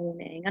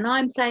 a.m. and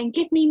I'm saying,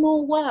 give me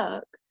more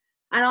work.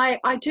 And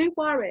I do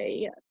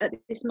worry at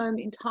this moment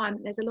in time,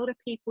 there's a lot of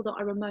people that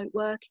are remote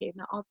working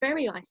that are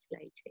very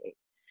isolated.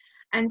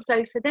 And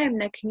so for them,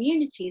 their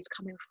community is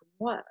coming from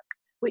work,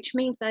 which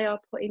means they are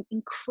putting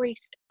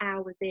increased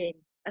hours in.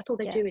 That's all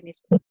they're doing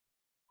is.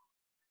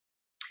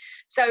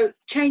 So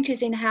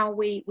changes in how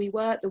we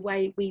work, the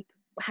way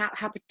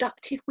how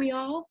productive we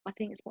are, I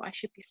think is what I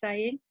should be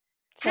saying.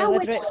 So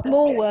whether it's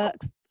more work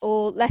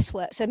or less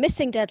work, so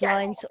missing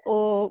deadlines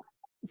or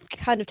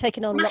kind of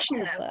taking on lots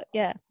of work.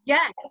 Yeah,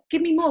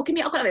 give me more, I've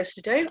got nothing else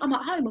to do, I'm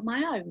at home on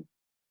my own.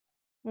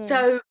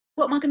 So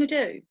what am I going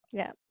to do?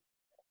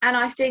 And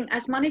I think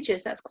as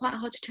managers that's quite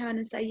hard to turn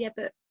and say, yeah,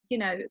 but you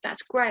know,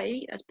 that's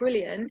great, that's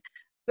brilliant,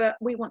 but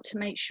we want to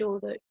make sure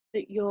that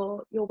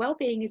your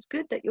well-being is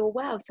good, that you're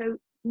well. So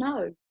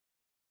no,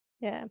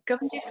 go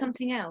and do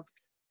something else.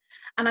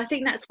 And I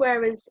think that's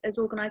where as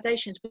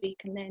organizations we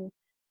can then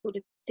sort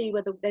of see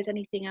whether there's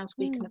anything else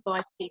we can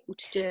advise people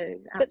to do.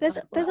 But there's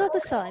other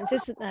signs,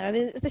 isn't there? I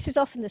mean, this is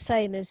often the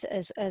same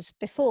as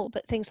before,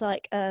 but things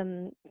like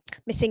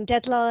missing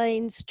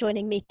deadlines,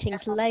 joining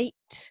meetings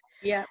late,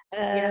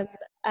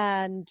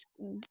 and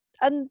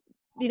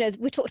you know,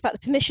 we talked about the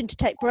permission to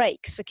take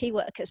breaks for key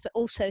workers, but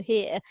also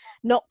here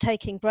not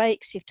taking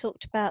breaks. You've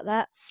talked about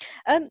that.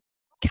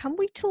 Can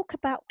we talk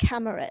about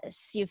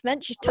cameras? You've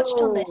touched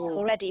on this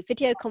already,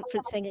 video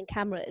conferencing and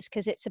cameras,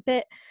 because it's a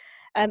bit.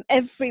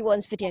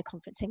 Everyone's video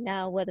conferencing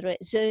now, whether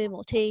it's Zoom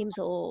or Teams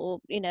or,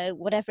 you know,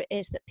 whatever it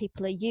is that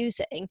people are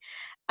using.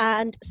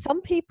 And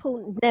some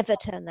people never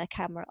turn their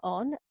camera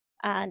on,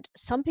 and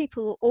some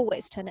people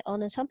always turn it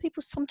on, and some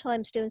people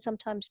sometimes do and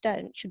sometimes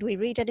don't. Should we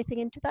read anything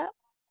into that?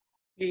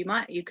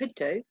 You could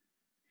do.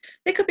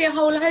 There could be a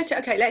whole host.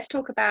 Okay, let's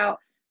talk about,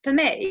 for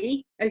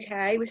me,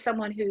 okay, with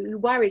someone who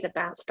worries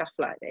about stuff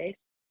like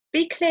this,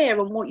 be clear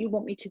on what you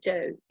want me to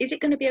do. Is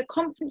it going to be a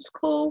conference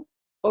call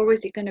or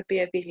is it going to be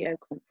a video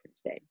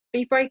conferencing?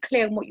 Be very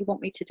clear on what you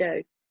want me to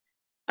do.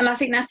 And I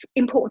think that's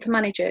important for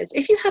managers.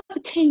 If you have a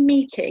team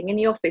meeting in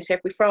the office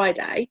every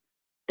Friday,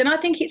 then I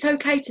think it's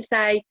okay to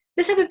say,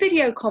 let's have a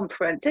video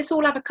conference. Let's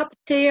all have a cup of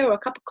tea or a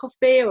cup of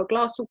coffee or a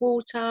glass of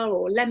water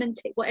or lemon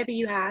tea, whatever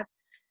you have.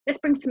 Let's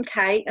bring some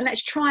cake and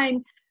let's try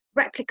and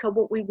replicate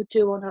what we would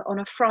do on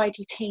a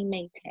Friday team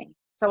meeting.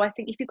 So I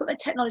think if you've got the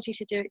technology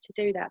to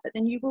do that, but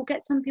then you will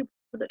get some people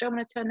that don't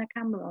want to turn their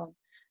camera on.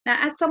 Now,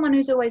 as someone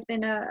who's always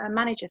been a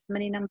manager for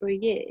many number of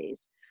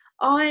years,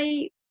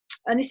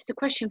 and this is a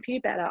question for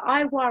you, Bella,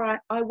 I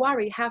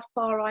worry how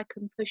far I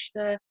can push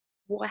the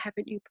why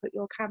haven't you put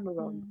your camera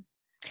on?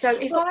 So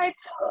if Well, I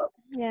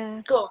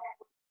yeah, go on,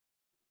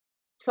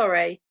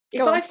 sorry. If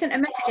go on. I've sent a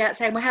message out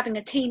saying we're having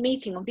a team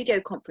meeting on video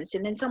conferencing,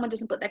 and then someone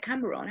doesn't put their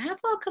camera on, how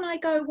far can I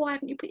go? Why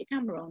haven't you put your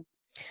camera on?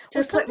 To Well,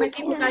 the some point where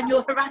people, people yeah. going,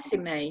 you're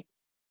harassing me.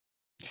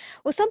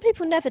 Well, some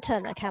people never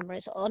turn their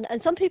cameras on,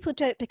 and some people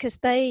don't because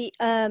they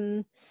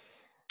don't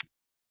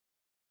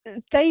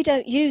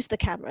use the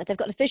camera. They've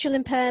got a visual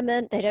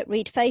impairment. They don't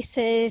read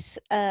faces.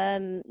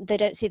 They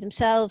don't see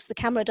themselves. The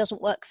camera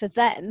doesn't work for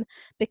them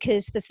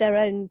because of their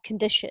own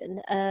condition,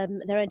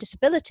 their own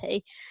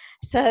disability.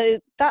 So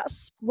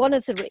that's one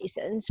of the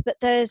reasons. But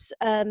there's,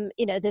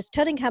 there's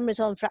turning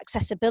cameras on for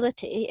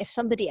accessibility. If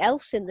somebody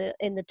else in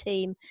the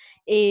team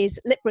is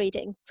lip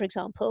reading, for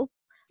example,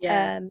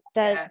 Yeah,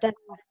 then yeah.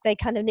 they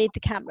kind of need the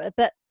camera.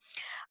 But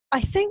I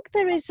think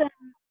there is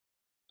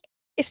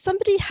if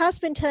somebody has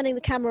been turning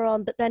the camera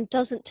on but then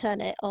doesn't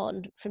turn it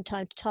on from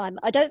time to time,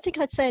 I don't think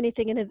I'd say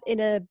anything in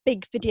a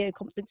big video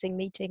conferencing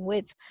meeting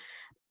with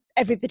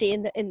everybody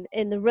in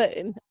the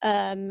room.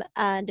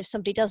 And if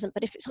somebody doesn't,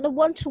 but if it's on a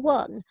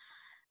one-to-one,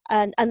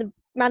 and the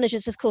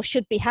managers of course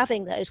should be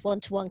having those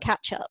one-to-one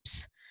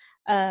catch-ups,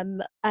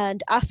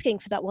 and asking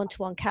for that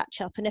one-to-one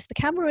catch-up, and if the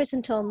camera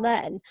isn't on,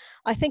 then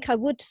I think I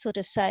would sort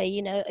of say,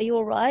 are you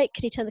all right,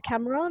 can you turn the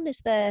camera on, is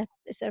there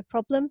a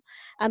problem,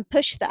 and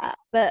push that.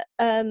 But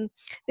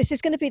this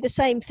is going to be the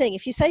same thing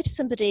if you say to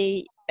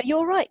somebody, are you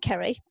all right,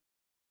 Kerry?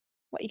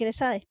 What are you going to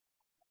say?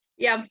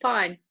 Yeah, I'm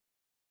fine.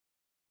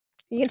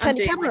 You can I'm turn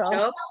your doing my camera on.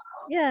 job.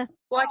 Yeah.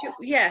 Why do you,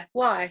 yeah,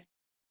 why?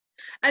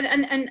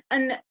 And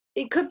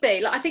it could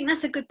be like, I think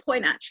that's a good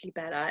point actually,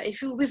 Bella.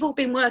 If we've all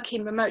been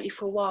working remotely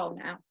for a while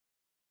now,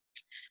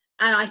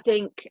 and I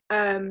think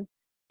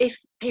if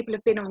people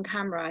have been on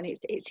camera and it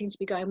seems to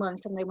be going well and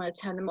suddenly they want to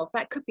turn them off,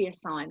 that could be a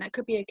sign. That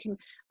could be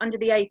under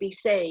the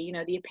ABC,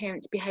 the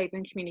appearance, behaviour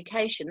and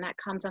communication, that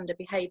comes under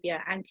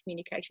behaviour and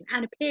communication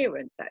and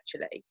appearance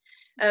actually.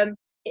 I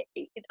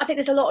think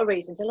there's a lot of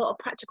reasons, a lot of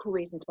practical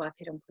reasons why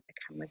people don't put their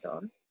cameras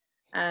on.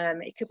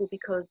 It could be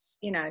because,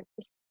 the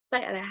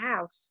state of their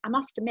house. I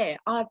must admit,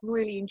 I've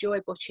really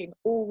enjoyed watching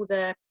all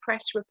the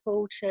press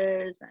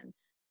reporters and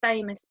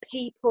famous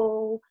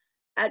people,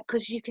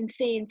 because you can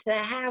see into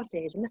their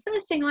houses. And the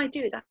first thing I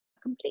do is I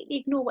completely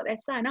ignore what they're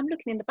saying. I'm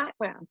looking in the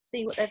background to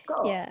see what they've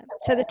got. Yeah,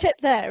 so the tip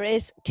there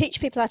is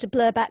teach people how to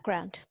blur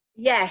background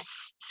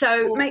Yes.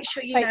 So or make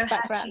sure you know fake how to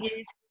background.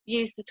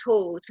 use the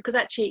tools, because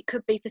actually it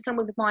could be for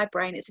someone with my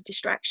brain, it's a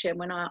distraction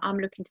when I'm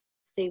looking to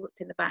see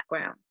what's in the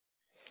background.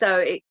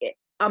 So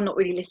I'm not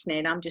really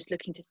listening. I'm just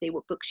looking to see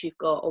what books you've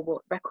got or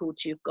what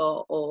records you've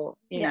got, or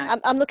Yeah,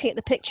 I'm looking at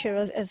the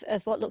picture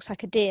of what looks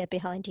like a deer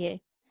behind you.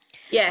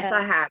 Yes,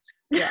 I have.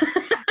 Yeah.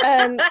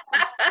 But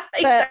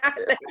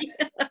Exactly.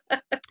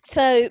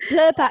 so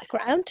blur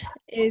background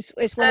is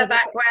one Her of the things.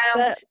 background,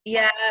 But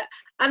yeah.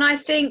 And I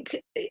think,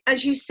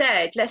 as you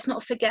said, let's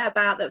not forget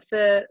about that.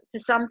 For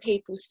some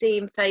people,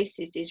 seeing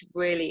faces is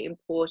really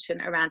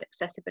important around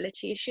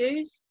accessibility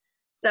issues.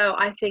 So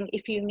I think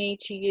if you need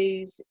to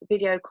use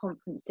video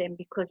conferencing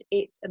because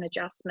it's an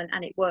adjustment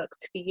and it works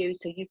for you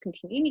so you can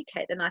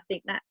communicate, then I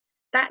think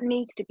that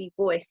needs to be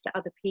voiced to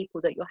other people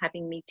that you're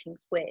having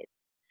meetings with.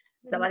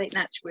 So I think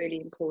that's really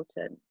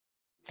important.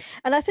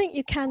 and I think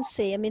you can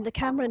see, I mean, the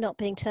camera not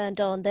being turned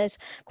on, there's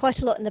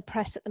quite a lot in the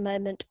press at the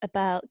moment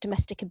about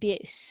domestic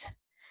abuse.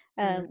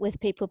 With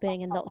people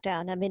being in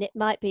lockdown. I mean, it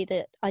might be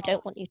that I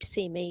don't want you to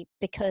see me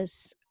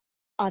because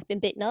I've been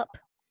beaten up.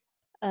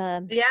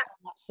 Yeah,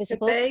 That's could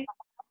visible. be.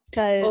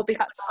 So Or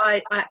because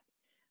that's,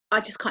 I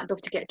just can't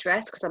bother to get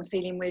dressed because I'm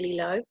feeling really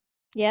low.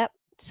 yeah.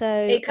 So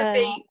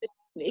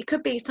It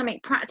could be something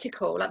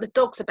practical, like the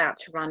dog's about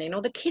to run in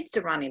or the kids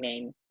are running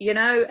in,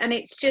 and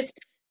it's just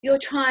you're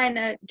trying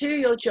to do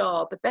your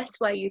job the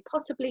best way you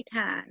possibly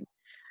can.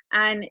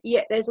 And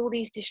yet there's all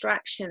these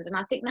distractions. And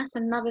I think that's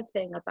another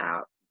thing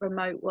about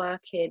remote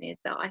working, is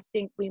that I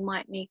think we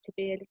might need to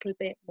be a little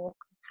bit more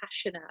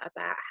compassionate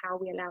about how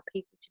we allow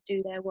people to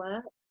do their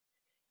work.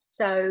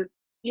 So,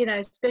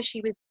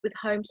 especially with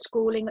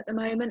homeschooling at the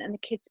moment and the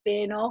kids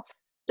being off,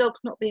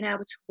 dogs not being able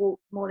to walk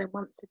more than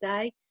once a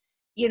day,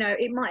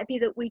 it might be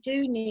that we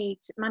do need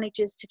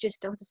managers to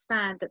just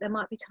understand that there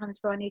might be times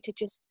where I need to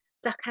just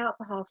duck out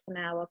for half an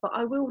hour, but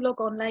I will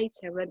log on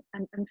later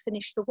and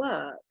finish the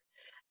work.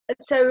 And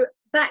so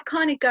that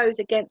kind of goes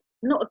against,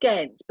 not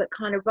against, but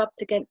kind of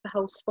rubs against the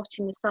whole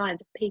spotting the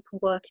signs of people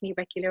working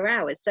irregular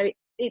hours. So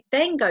it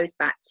then goes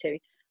back to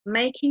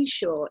making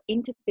sure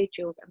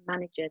individuals and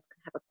managers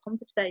can have a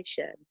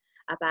conversation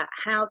about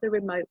how the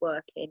remote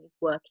working is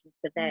working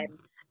for them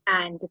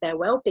and their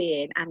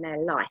well-being and their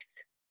life,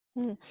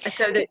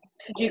 so that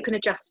you can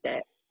adjust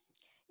it.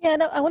 Yeah,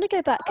 no, I want to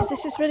go back because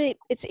this is really,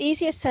 it's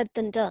easier said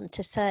than done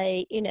to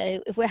say,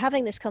 if we're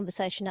having this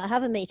conversation, I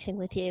have a meeting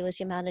with you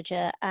as your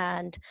manager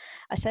and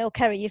I say, oh,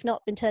 Kerry, you've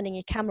not been turning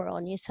your camera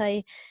on. You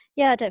say,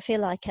 yeah, I don't feel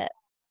like it.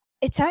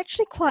 it's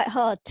actually quite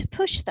hard to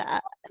push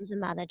that as a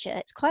manager.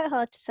 It's quite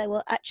hard to say,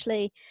 well,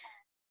 actually,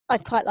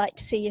 I'd quite like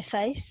to see your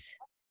face.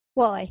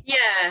 Why?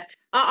 Yeah,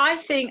 I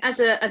think as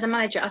a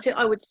manager, I think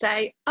I would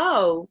say,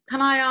 oh,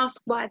 can I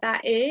ask why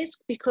that is?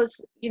 Because,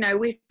 you know,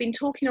 we've been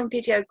talking on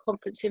video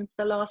conferencing for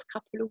the last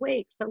couple of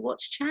weeks, so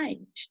what's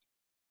changed?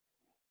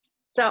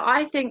 So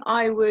I think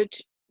I would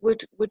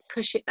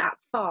push it that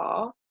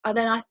far. And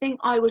then I think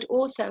I would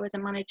also, as a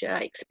manager,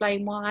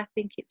 explain why I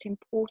think it's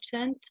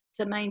important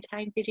to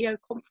maintain video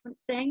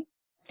conferencing.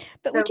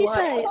 But So would you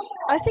say,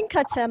 I think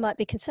I'd say I might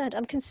be concerned.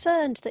 I'm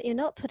concerned that you're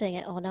not putting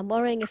it on. I'm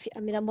worrying if,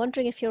 I'm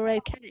wondering if you're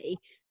okay,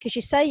 because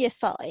you say you're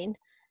fine,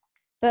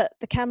 but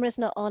the camera's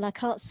not on. I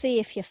can't see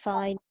if you're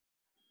fine.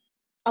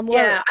 I'm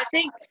worried. yeah,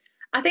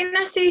 I think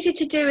that's easy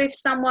to do if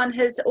someone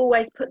has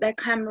always put their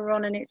camera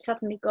on and it's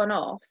suddenly gone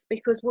off,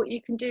 because what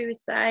you can do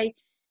is say,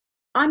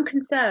 I'm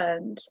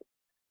concerned.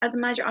 As a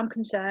manager, I'm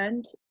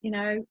concerned,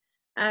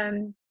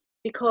 um,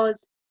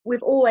 because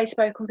we've always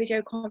spoken on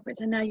video conference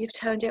and now you've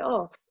turned it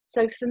off.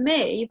 So for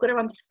me, you've got to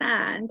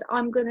understand,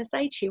 I'm going to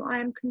say to you, I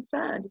am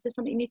concerned. Is there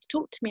something you need to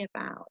talk to me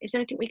about? Is there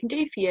anything we can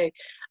do for you?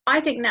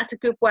 I think that's a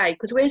good way,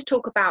 because we always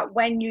talk about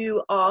when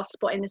you are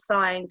spotting the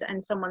signs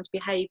and someone's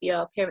behaviour,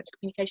 appearance,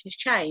 communication has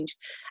changed.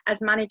 As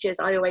managers,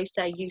 I always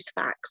say use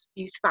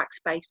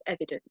facts-based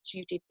evidence.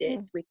 You did this,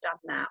 we've done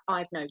that,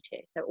 I've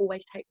noticed. So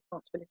always take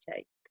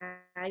responsibility,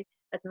 okay?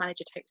 As a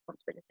manager, take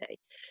responsibility.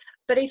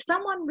 But if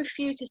someone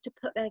refuses to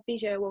put their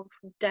video on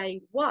from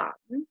day one,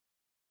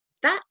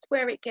 that's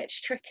where it gets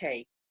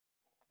tricky.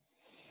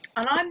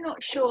 And I'm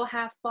not sure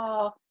how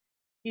far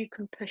you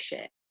can push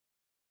it,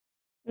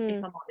 if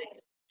Mm. I'm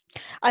honest.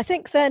 I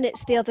think then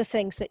it's the other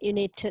things that you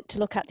need to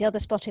look at, the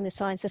other spotting the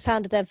signs, the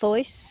sound of their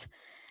voice.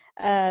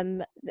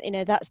 That's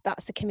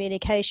the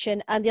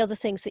communication, and the other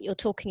things that you're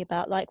talking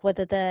about, like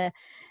whether they're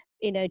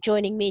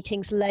joining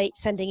meetings late,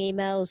 sending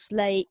emails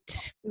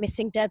late,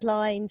 missing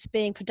deadlines,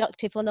 being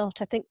productive or not.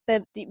 I think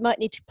that you might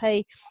need to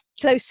pay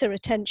closer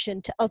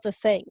attention to other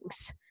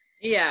things,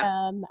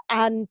 Yeah.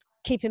 and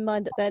keep in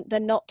mind that they're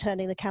not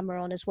turning the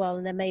camera on as well,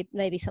 and there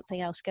may be something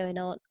else going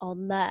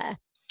on there.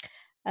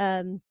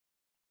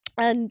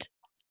 And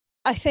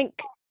I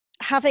think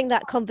having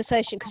that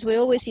conversation, because we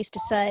always used to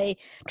say,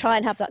 try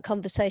and have that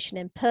conversation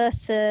in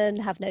person,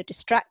 have no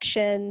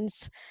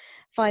distractions,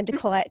 find a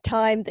quiet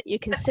time that you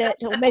can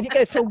sit, or maybe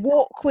go for a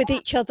walk with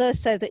each other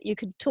so that you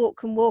can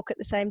talk and walk at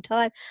the same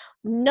time.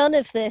 None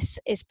of this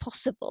is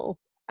possible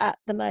at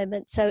the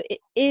moment. So it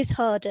is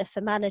harder for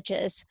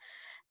managers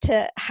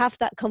to have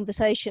that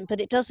conversation, but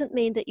it doesn't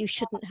mean that you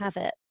shouldn't have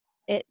it.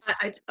 It's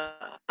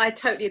I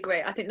totally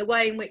agree. I think the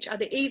way in which I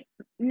think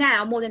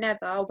now more than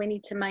ever, we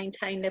need to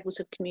maintain levels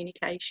of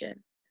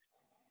communication.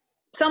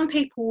 Some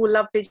people will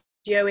love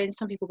videoing,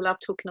 some people will love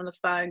talking on the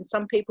phone,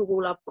 some people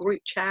will love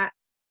group chats,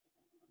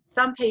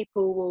 some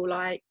people will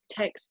like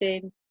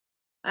texting.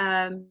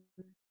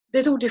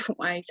 There's all different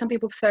ways. Some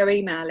people prefer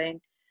emailing.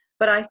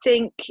 But I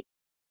think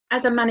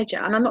as a manager,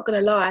 and I'm not going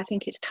to lie, I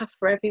think it's tough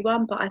for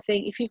everyone, but I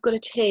think if you've got a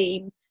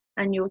team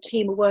and your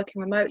team are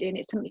working remotely and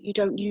it's something you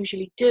don't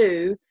usually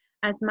do,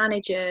 as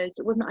managers,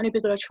 we've not only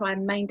got to try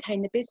and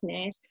maintain the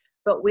business,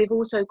 but we've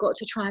also got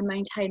to try and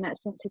maintain that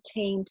sense of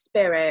team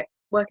spirit,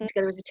 working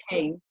together as a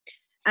team.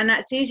 And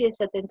that's easier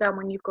said than done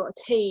when you've got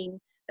a team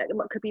that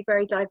could be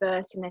very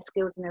diverse in their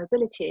skills and their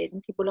abilities,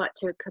 and people like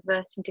to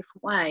converse in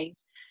different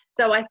ways.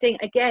 So I think,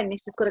 again,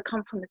 this has got to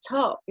come from the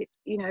top. It's,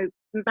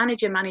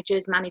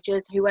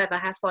 managers, whoever,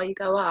 how far you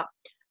go up,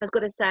 has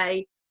got to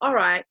say, all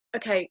right,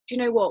 okay, do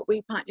you know what?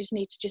 We might just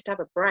need to just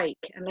have a break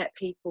and let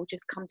people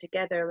just come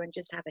together and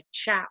just have a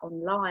chat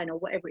online or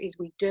whatever it is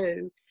we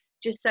do,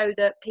 just so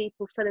that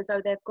people feel as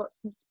though they've got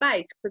some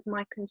space. Because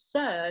my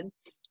concern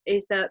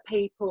is that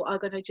people are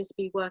going to just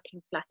be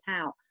working flat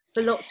out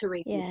for lots of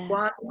reasons. yeah.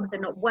 One, because they're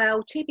not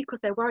well. Two, because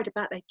they're worried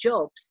about their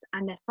jobs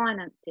and their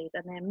finances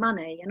and their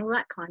money and all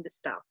that kind of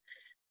stuff.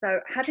 So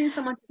having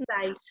someone to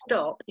say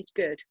stop is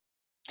good.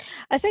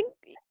 I think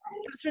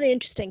that's really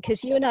interesting,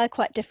 because you and I are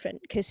quite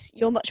different, because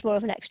you're much more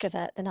of an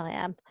extrovert than I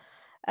am.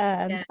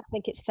 Yeah, I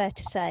think it's fair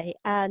to say.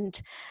 And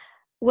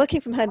working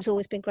from home has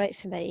always been great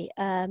for me.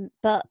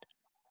 But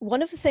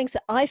one of the things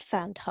that I've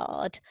found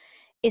hard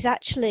is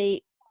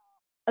actually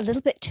a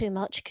little bit too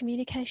much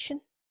communication,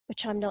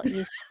 which I'm not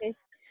used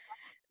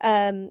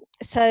to.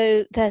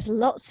 So there's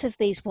lots of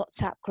these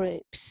WhatsApp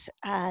groups,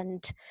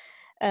 and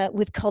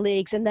with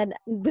colleagues, and then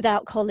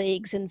without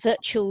colleagues, and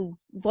virtual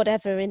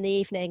whatever in the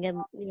evening,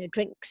 and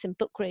drinks and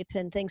book group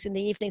and things in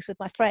the evenings with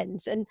my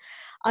friends. And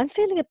I'm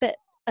feeling a bit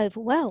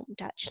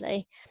overwhelmed,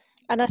 actually.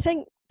 And I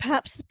think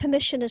perhaps the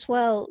permission as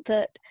well,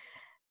 that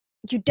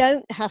you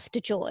don't have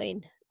to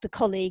join the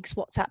colleagues'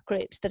 WhatsApp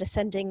groups that are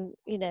sending,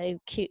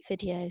 cute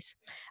videos.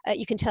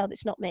 You can tell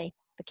it's not me,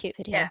 the cute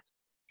video.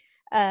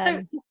 yeah. So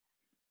Um,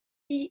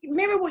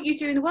 mirror what you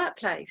do in the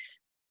workplace.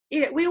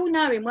 We all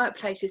know in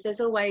workplaces there's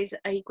always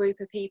a group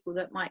of people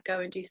that might go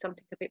and do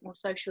something a bit more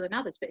social than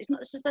others, but it's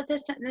not, that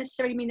doesn't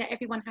necessarily mean that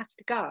everyone has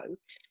to go.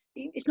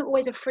 It's not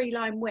always a free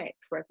line whip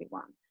for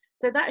everyone.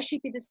 So that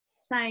should be the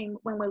same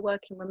when we're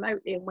working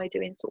remotely and we're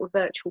doing sort of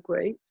virtual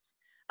groups.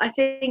 I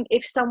think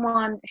if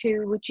someone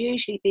who would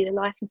usually be the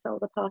life and soul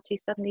of the party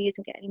suddenly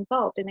isn't getting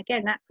involved, and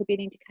again, that could be an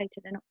indicator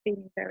they're not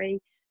feeling very,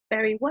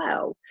 very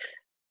well.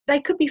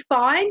 They could be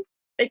fine.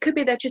 It could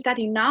be they've just had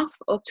enough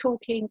of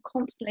talking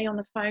constantly on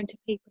the phone to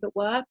people at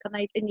work, and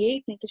they, in the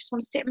evenings, they just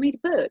want to sit and read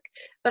a book.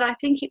 But I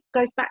think it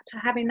goes back to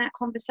having that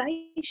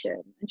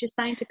conversation and just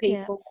saying to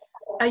Yeah. people,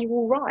 are you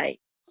all right?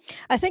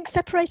 I think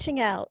separating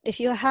out, if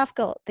you have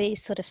got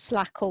these sort of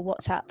Slack or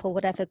WhatsApp or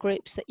whatever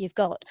groups that you've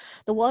got,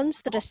 the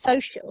ones that are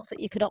social that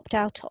you can opt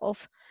out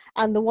of,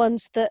 and the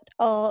ones that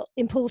are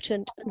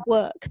important and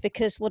work,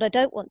 because what I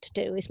don't want to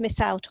do is miss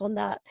out on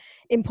that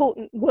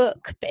important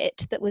work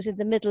bit that was in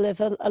the middle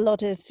of a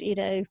lot of, you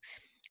know,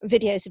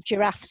 videos of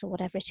giraffes or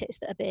whatever it is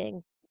that are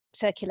being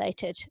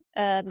circulated.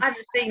 I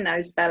haven't seen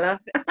those, Bella.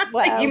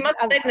 Well, You must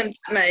send them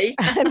to me.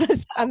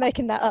 I'm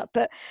making that up,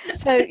 but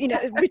so, you know,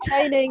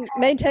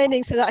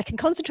 maintaining so that I can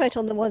concentrate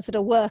on the ones that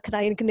are work and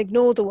I can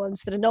ignore the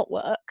ones that are not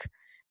work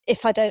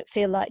if I don't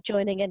feel like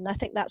joining in. I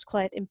think that's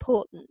quite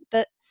important.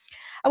 But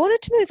I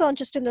wanted to move on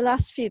just in the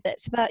last few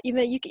bits about, you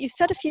know, you've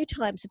said a few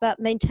times about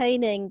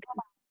maintaining,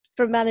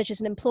 for managers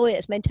and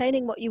employers,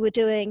 maintaining what you were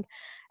doing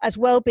as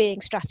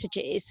well-being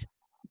strategies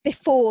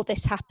before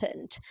this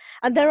happened.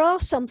 And there are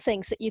some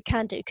things that you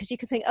can do, because you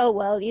can think, oh,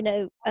 well, you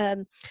know,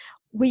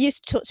 we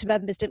used to talk to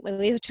members, didn't we?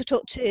 We used to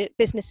talk to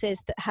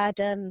businesses that had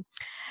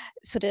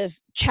sort of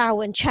chow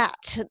and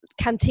chat,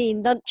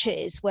 canteen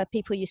lunches, where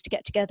people used to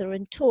get together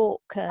and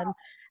talk,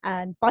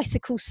 and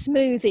bicycle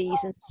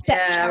smoothies and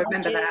step Yeah, I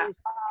remember that. challenges,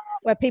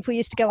 where people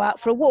used to go out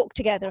for a walk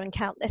together and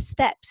count their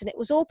steps. And it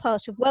was all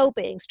part of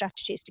well-being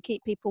strategies to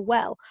keep people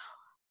well.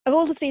 Are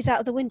all of these out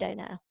of the window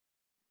now?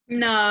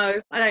 No,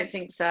 I don't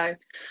think so.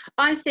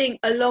 I think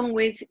along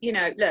with, you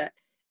know, look,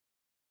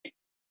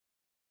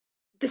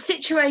 the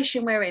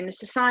situation we're in, the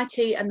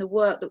society and the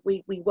work that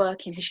we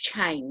work in has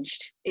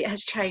changed. It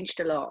has changed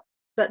a lot.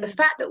 But the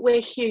fact that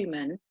we're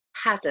human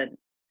hasn't.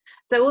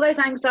 So all those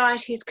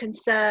anxieties,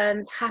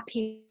 concerns,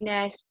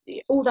 happiness,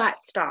 all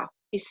that stuff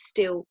is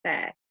still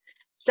there.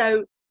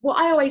 So what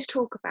I always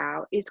talk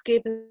about is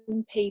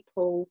giving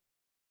people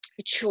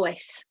a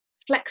choice,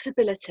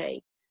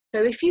 flexibility.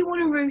 So if you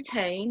want a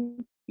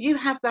routine, you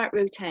have that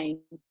routine.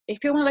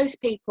 If you're one of those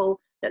people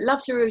that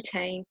loves a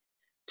routine,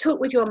 talk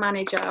with your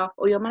manager,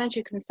 or your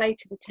manager can say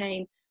to the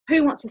team,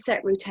 who wants a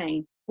set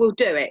routine? We'll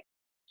do it.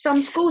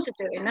 Some schools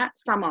are doing that,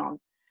 some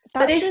aren't.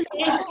 But That's really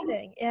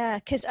interesting. Yeah,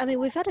 because I mean,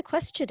 we've had a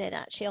question in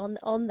actually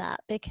on that,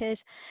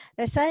 because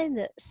they're saying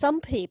that some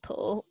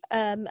people,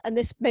 and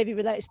this maybe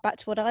relates back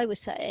to what I was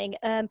saying,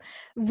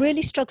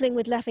 really struggling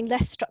with having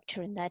less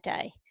structure in their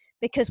day,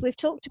 because we've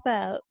talked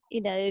about,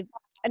 you know,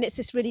 and it's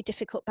this really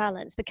difficult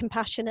balance, the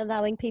compassion,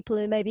 allowing people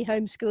who may be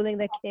homeschooling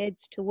their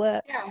kids to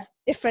work yeah,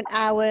 different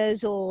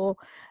hours, or,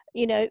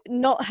 you know,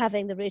 not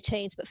having the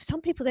routines. But for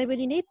some people, they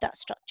really need that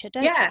structure,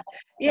 don't yeah,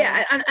 they?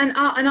 yeah.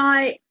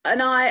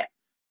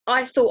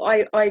 I thought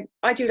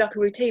I do like a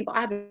routine, but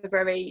I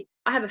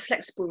have a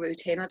flexible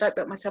routine. I don't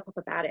beat myself up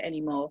about it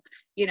anymore,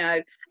 you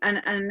know.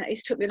 And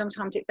it's took me a long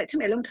time it took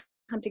me a long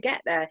time to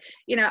get there.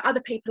 You know,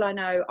 other people I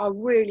know are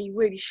really,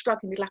 really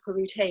struggling with lack of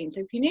routine.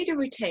 So if you need a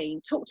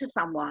routine, talk to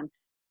someone,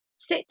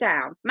 sit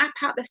down, map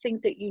out the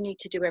things that you need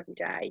to do every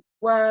day,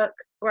 work,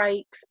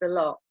 breaks, the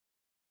lot.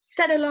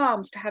 Set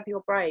alarms to have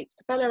your breaks.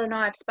 Bella and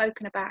I have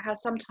spoken about how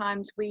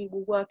sometimes we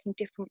will work in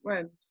different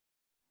rooms,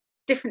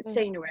 different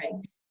scenery.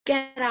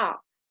 Get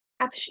up,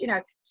 have, you know,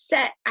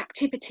 set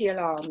activity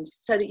alarms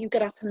so that you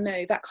get up and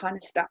move, that kind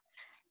of stuff.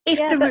 If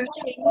Yeah, the but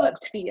routine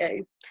works for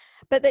you.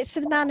 it's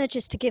for the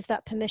managers to give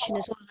that permission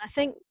as well. And I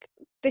think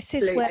this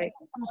is where Absolutely. it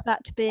comes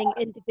back to being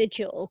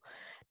individual,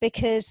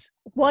 because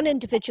one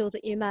individual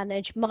that you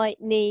manage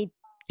might need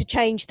to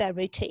change their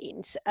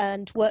routines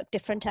and work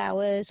different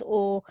hours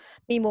or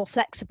be more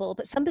flexible,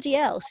 but somebody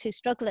else who's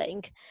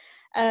struggling,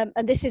 and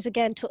this is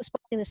again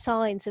spotting the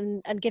signs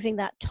and giving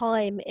that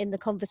time in the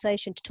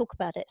conversation to talk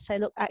about it. Say,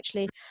 look,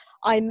 actually,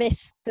 I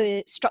miss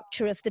the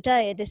structure of the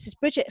day. This is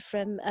Bridget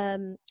from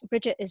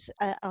Bridget is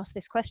asked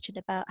this question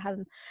about how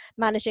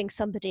managing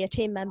somebody, a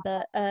team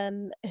member,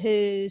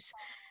 who's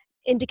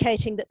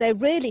indicating that they're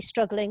really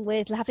struggling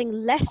with having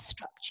less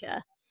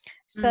structure.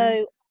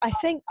 So I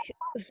think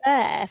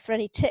there, for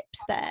any tips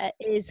there,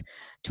 is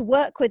to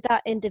work with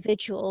that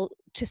individual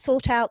to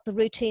sort out the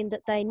routine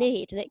that they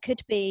need. And it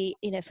could be,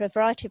 you know, for a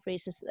variety of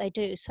reasons that they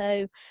do.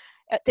 So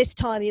at this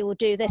time you will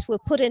do this. We'll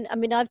put in, I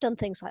mean, I've done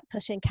things like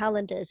put in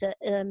calendars,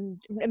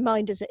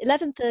 reminders at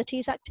 11:30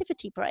 is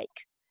activity break.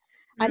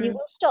 And you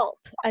will stop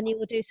and you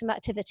will do some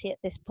activity at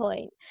this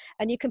point.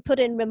 And you can put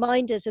in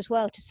reminders as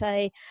well to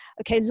say,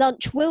 okay,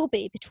 lunch will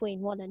be between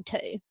 1 and 2.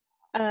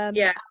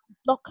 Yeah,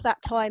 Block that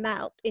time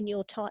out in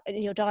your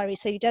diary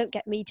so you don't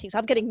get meetings.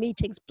 I'm getting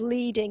meetings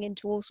bleeding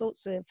into all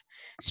sorts of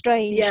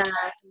strange yeah.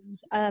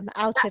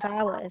 out of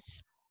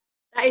hours.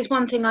 That is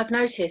one thing I've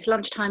noticed.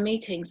 Lunchtime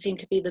meetings seem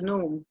to be the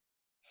norm.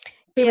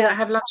 People Yeah, don't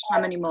have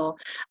lunchtime anymore.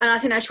 And I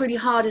think that's really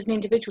hard as an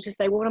individual to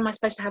say, well, when am I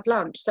supposed to have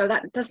lunch? So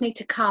that does need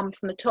to come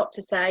from the top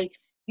to say,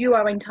 you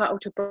are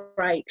entitled to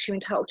breaks, you're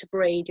entitled to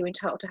breathe, you're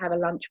entitled to have a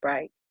lunch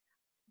break.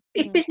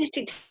 if business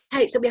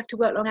dictates that we have to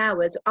work long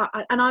hours,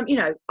 and I'm,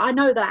 I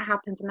know that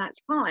happens and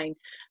that's fine.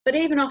 But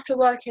even after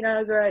working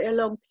over a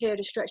long period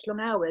of stretched long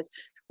hours,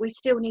 we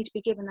still need to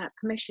be given that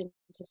permission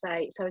to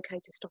say it's okay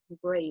to stop and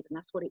breathe, and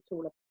that's what it's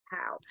all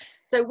about.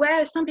 So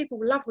where some people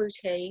love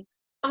routine,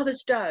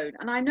 others don't.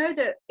 And I know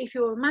that if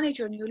you're a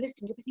manager and you're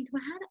listening, you'll be thinking,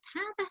 well,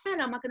 how the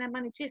hell am I going to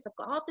manage this? I've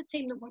got half the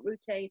team that want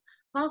routine,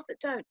 half that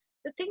don't.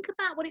 But think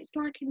about what it's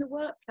like in the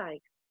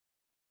workplace.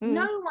 Mm.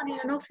 No one in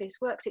an office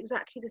works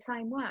exactly the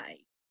same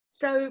way.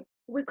 So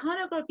we've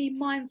kind of got to be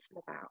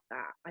mindful about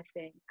that, I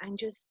think, and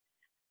just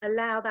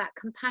allow that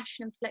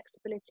compassion and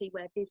flexibility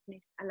where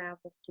business allows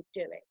us to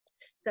do it.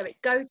 So it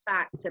goes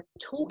back to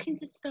talking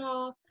to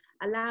staff,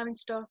 allowing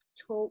staff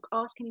to talk,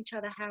 asking each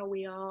other how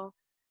we are.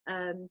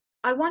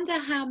 I wonder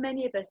how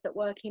many of us that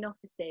work in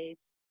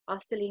offices are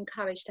still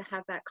encouraged to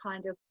have that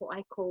kind of what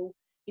I call,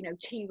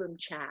 tea room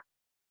chat.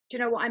 Do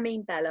you know what I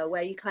mean, Bella?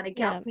 Where you kind of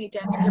get up from your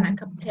desk, you make a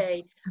cup of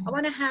tea. I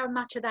wonder how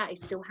much of that is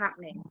still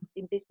happening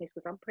in business,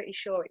 because I'm pretty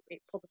sure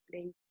it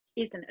probably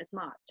isn't as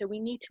much. So we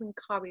need to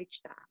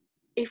encourage that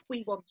if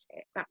we want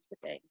it. That's the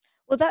thing.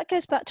 Well, that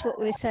goes back to what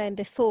we were saying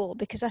before,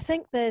 because I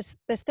think there's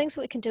things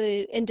that we can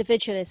do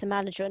individually as a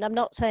manager, and I'm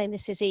not saying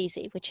this is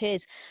easy, which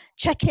is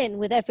check in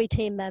with every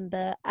team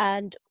member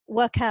and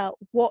work out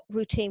what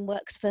routine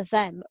works for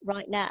them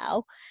right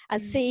now,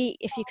 and see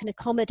if you can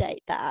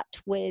accommodate that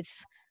with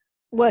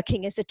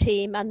working as a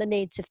team and the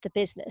needs of the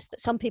business. That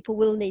some people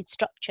will need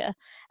structure,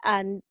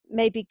 and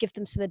maybe give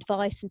them some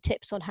advice and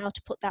tips on how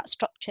to put that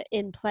structure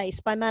in place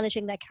by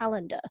managing their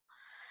calendar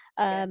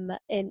in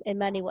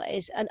many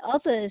ways, and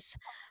others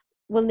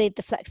will need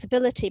the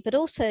flexibility. But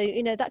also,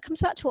 that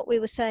comes back to what we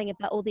were saying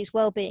about all these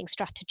well-being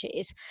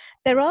strategies.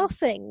 There are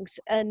things,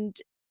 and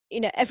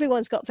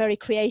everyone's got very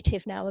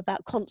creative now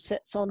about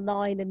concerts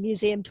online and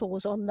museum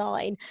tours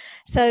online.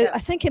 So I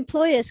think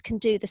employers can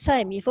do the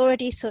same. You've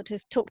already sort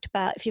of talked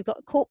about, if you've got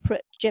a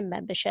corporate gym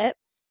membership,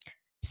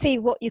 see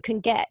what you can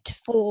get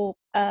for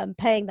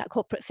paying that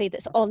corporate fee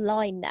that's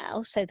online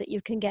now, so that you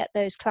can get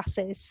those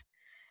classes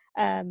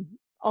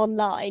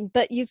online.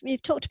 But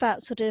you've talked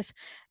about sort of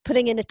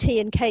putting in a tea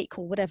and cake,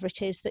 or whatever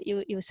it is that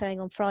you were saying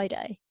on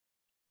Friday,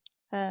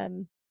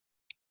 on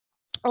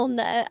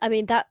there. I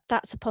mean,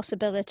 that's a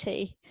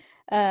possibility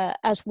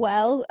as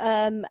well.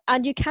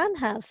 And you can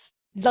have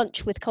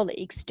lunch with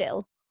colleagues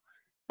still,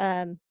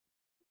 and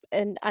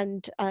I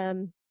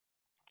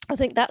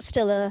think that's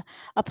still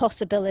a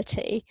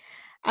possibility.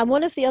 And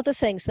one of the other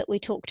things that we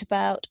talked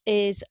about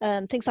is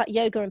things like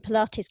yoga and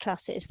Pilates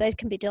classes. They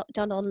can be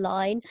done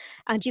online,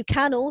 and you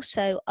can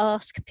also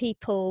ask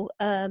people,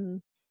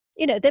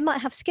 they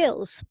might have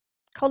skills.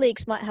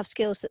 Colleagues might have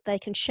skills that they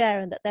can share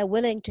and that they're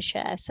willing to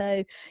share.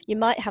 So you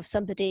might have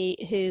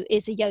somebody who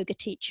is a yoga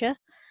teacher,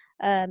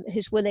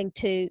 who's willing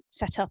to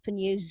set up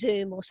and use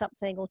Zoom or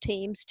something, or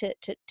Teams to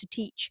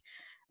teach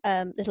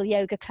little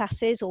yoga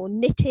classes, or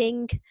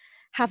knitting,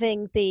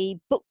 having the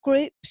book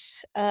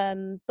groups,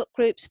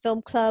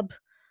 film club,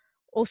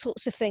 all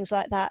sorts of things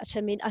like that.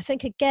 I mean, I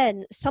think,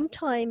 again,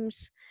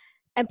 sometimes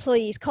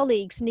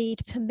colleagues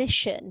need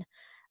permission,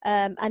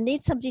 and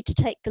need somebody to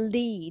take the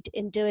lead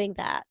in doing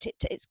that.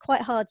 It's quite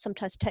hard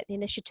sometimes to take the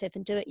initiative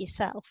and do it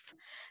yourself.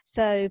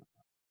 So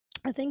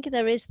I think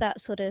there is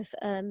that sort of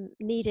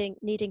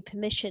needing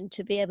permission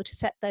to be able to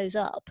set those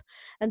up,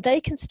 and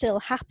they can still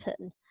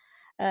happen.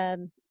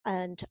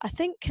 And I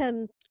think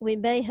we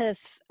may have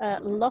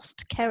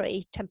lost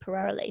Kerry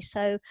temporarily,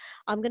 so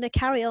I'm going to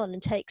carry on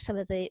and take some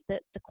of the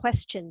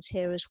questions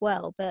here as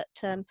well. But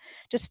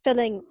just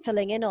filling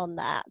in on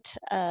that,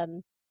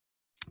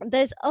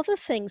 there's other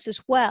things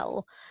as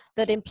well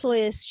that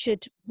employers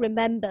should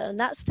remember, and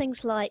that's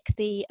things like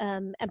the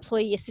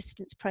employee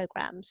assistance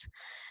programs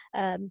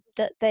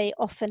that they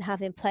often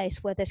have in place,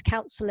 where there's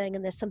counselling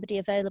and there's somebody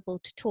available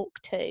to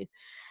talk to,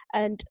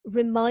 and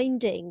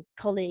reminding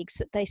colleagues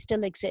that they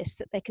still exist,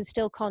 that they can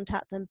still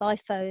contact them by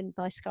phone,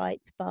 by Skype,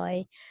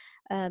 by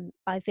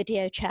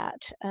video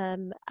chat,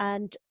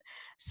 and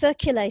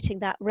circulating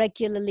that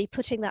regularly,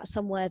 putting that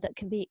somewhere that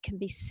can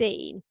be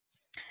seen.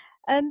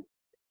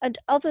 And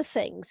other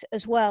things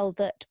as well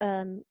that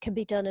can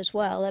be done as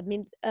well. I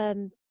mean,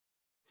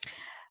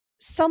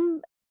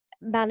 some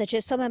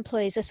managers, some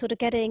employees are sort of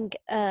getting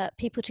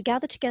people to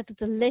gather together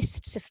the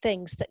lists of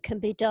things that can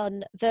be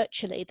done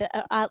virtually that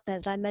are out there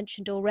that I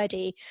mentioned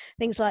already.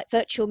 Things like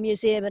virtual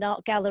museum and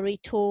art gallery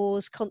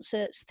tours,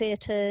 concerts,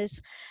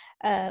 theatres,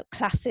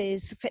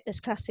 classes,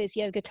 fitness classes,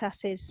 yoga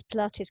classes,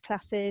 Pilates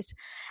classes,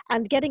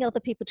 and getting other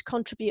people to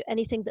contribute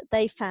anything that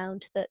they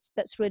found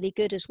that's really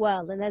good as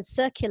well, and then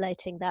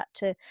circulating that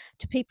to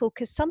people,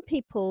 because some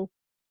people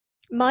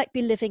might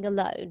be living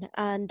alone,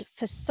 and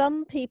for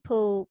some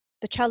people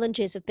the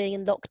challenges of being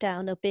in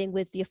lockdown, of being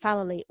with your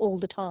family all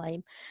the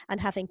time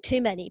and having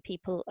too many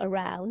people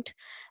around,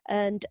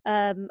 and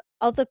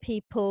other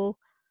people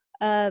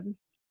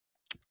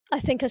I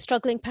think are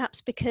struggling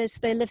perhaps because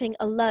they're living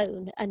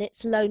alone and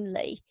it's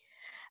lonely.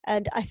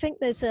 And I think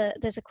there's a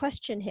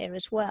question here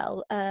as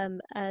well,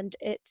 and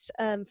it's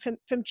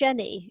from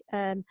Jenny,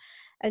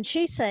 And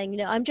she's saying, you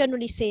know, I'm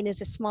generally seen as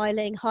a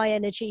smiling, high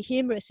energy,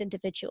 humorous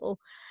individual.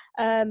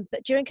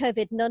 But during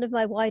COVID, none of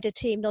my wider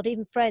team, not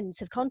even friends,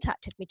 have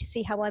contacted me to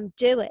see how I'm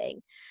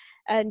doing.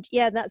 And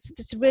yeah, that's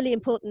a really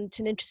important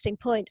and interesting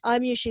point.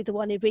 I'm usually the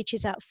one who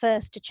reaches out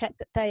first to check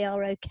that they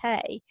are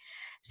okay.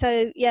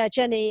 So yeah,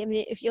 Jenny, I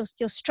mean, if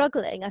you're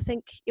struggling, I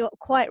think you're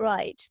quite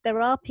right.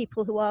 There are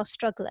people who are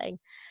struggling,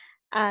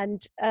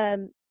 and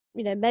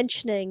you know,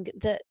 mentioning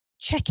that,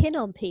 check in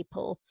on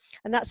people,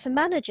 and that's for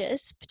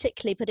managers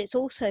particularly, but it's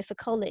also for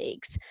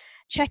colleagues.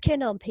 Check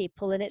in on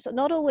people, and it's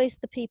not always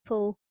the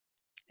people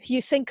who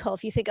you think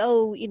of. You think,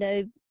 oh, you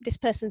know, this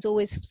person's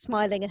always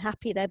smiling and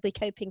happy, they'll be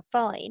coping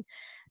fine.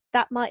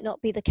 That might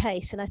not be the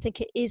case, and I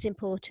think it is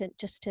important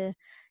just to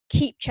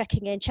keep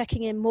checking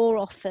in more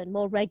often,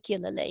 more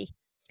regularly.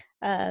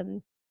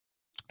 um,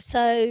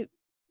 so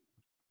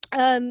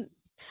um,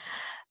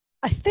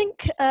 I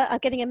think I'm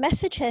getting a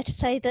message here to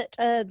say that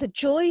the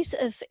joys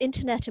of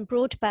internet and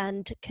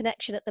broadband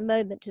connection at the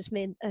moment has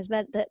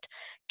meant that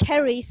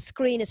Kerry's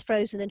screen is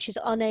frozen and she's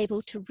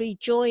unable to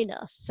rejoin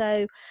us.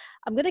 So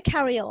I'm going to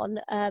carry on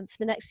for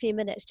the next few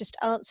minutes, just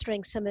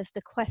answering some of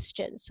the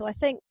questions. So I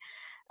think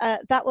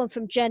that one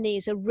from Jenny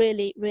is a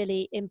really,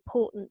 really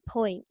important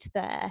point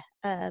there,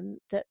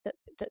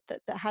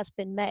 that has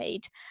been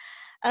made.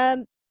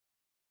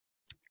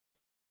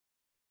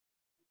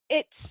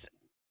 It's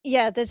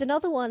Yeah, there's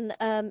another one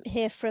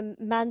here from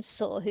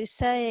Mansour, who's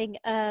saying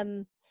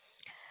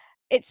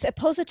it's a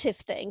positive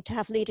thing to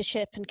have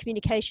leadership and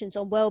communications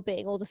on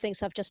well-being, all the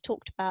things I've just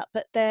talked about,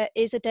 but there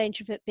is a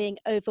danger of it being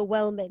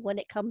overwhelming when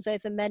it comes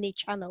over many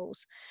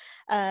channels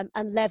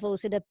and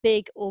levels in a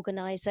big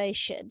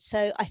organization.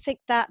 So I think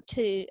that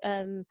too,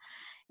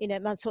 you know,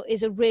 Mansour,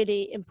 is a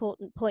really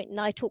important point. And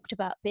I talked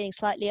about being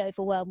slightly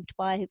overwhelmed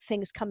by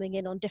things coming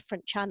in on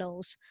different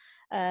channels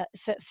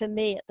for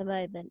me at the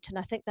moment. And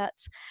I think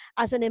that's,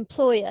 as an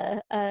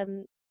employer,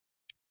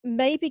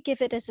 maybe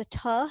give it as a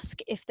task,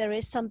 if there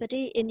is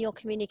somebody in your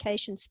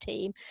communications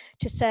team,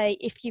 to say,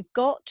 if you've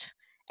got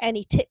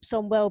any tips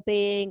on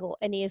well-being or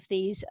any of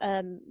these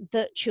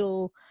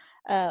virtual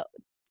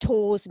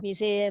tours,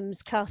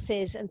 museums,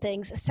 classes and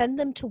things, send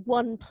them to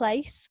one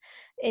place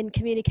in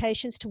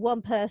communications, to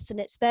one person.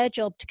 It's their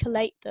job to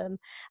collate them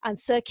and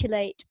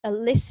circulate a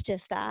list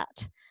of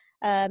that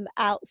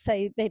out,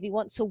 say maybe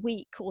once a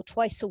week or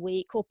twice a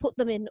week, or put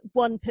them in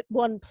one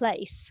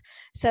place,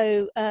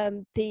 so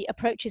the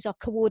approaches are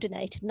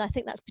coordinated. And I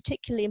think that's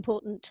particularly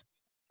important,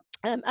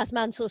 as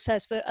Mansour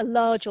says, for a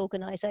large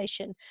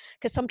organization,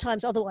 because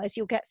sometimes otherwise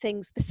you'll get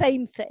things, the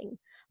same thing,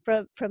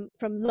 from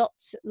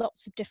lots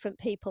of different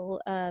people.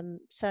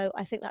 So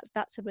I think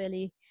that's a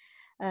really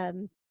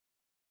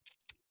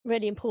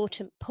really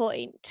important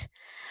point.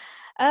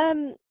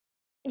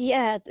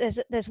 Yeah,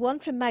 there's one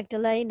from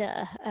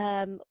Magdalena,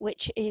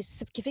 which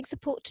is giving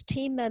support to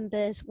team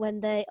members when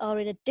they are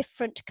in a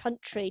different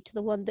country to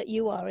the one that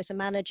you are as a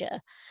manager.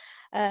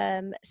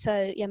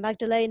 So yeah,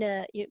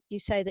 Magdalena, you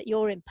say that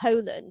you're in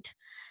Poland,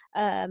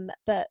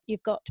 but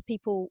you've got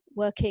people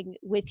working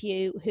with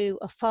you who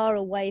are far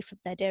away from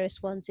their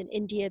dearest ones in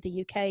India,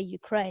 the UK,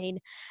 Ukraine,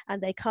 and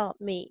they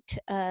can't meet.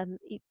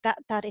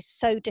 That is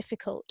so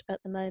difficult at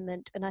the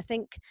moment, and I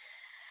think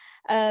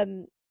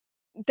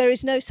there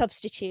is no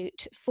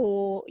substitute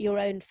for your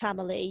own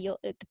family,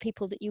 the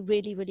people that you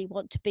really, really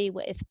want to be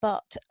with.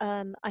 But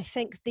I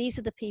think these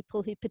are the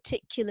people who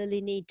particularly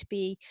need to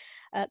be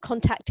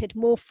contacted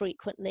more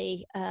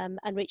frequently and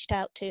reached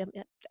out to,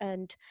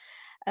 and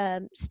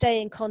stay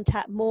in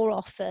contact more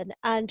often,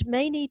 and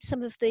may need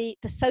some of the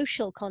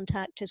social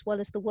contact as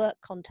well as the work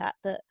contact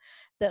that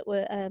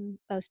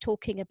I was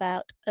talking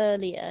about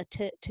earlier,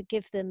 to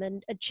give them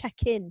and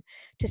check in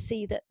to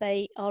see that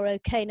they are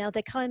okay. Now,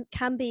 there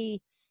can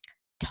be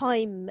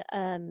time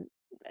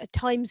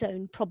time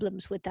zone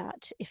problems with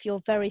that if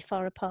you're very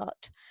far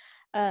apart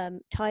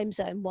time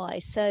zone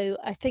wise. So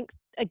I think,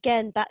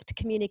 again, back to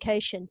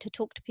communication, to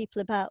talk to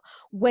people about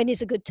when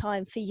is a good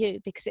time for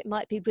you, because it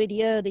might be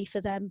really early for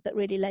them but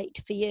really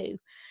late for you,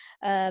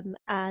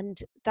 and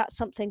that's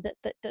something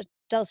that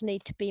does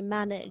need to be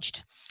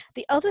managed.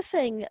 The other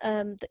thing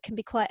that can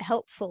be quite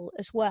helpful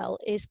as well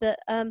is that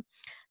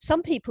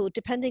some people,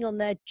 depending on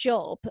their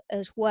job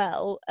as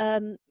well,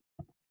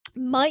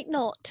 might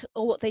not,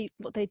 or what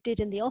they did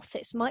in the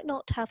office, might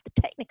not have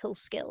the technical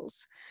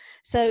skills.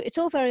 So it's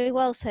all very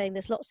well saying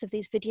there's lots of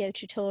these video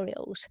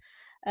tutorials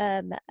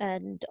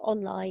and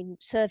online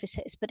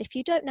services, but if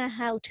you don't know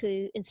how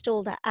to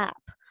install that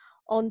app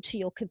onto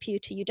your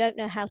computer, you don't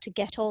know how to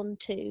get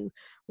onto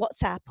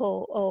WhatsApp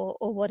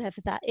or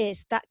whatever that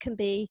is, that can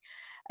be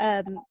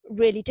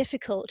really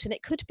difficult. And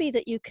it could be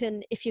that you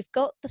can, if you've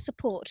got the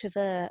support of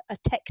a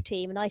tech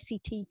team, an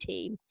ICT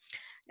team,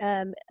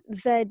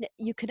 then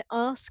you can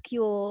ask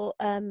your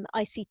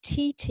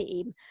ICT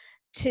team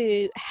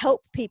to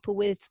help people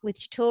with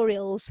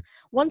tutorials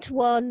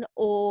one-to-one,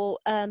 or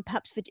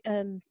perhaps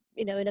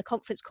you know, in a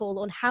conference call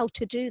on how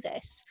to do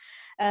this,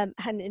 and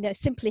you know,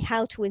 simply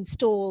how to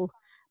install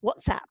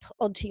WhatsApp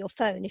onto your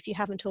phone if you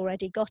haven't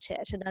already got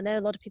it. And I know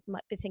a lot of people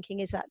might be thinking,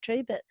 is that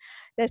true? But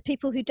there's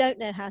people who don't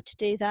know how to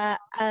do that,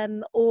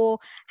 or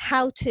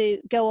how to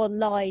go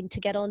online to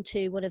get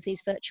onto one of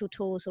these virtual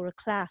tours or a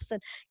class.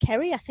 And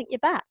Kerry, I think you're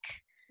back.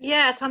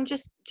 Yes, I'm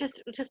just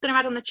going to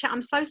add on the chat.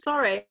 I'm so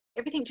sorry.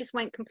 Everything just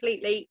went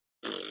completely.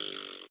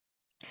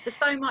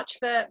 So much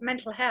for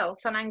mental health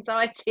and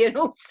anxiety and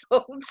all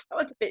sorts. That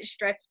was a bit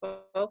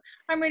stressful.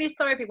 I'm really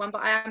sorry, everyone,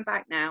 but I am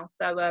back now.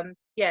 So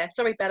yeah,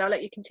 sorry, Bella. I'll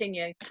let you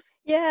continue.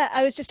 Yeah,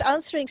 I was just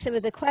answering some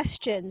of the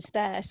questions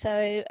there.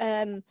 So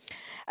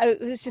I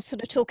was just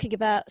sort of talking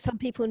about some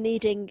people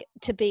needing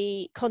to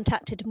be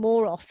contacted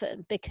more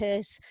often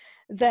because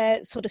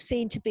they're sort of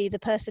seen to be the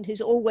person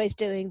who's always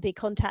doing the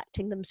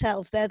contacting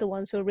themselves. They're the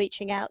ones who are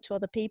reaching out to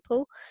other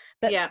people,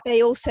 but Yeah.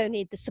 they also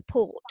need the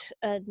support.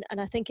 And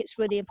I think it's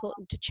really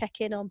important to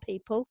check in on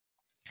people.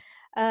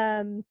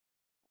 And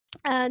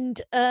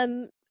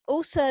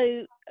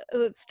also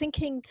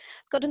thinking,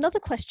 got another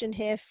question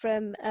here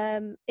from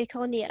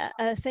Ikonia,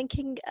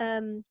 thinking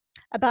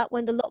about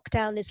when the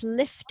lockdown is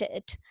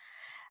lifted.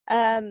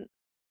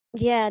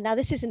 Yeah, now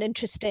this is an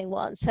interesting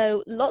one.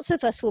 So lots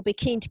of us will be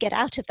keen to get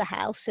out of the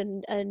house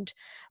and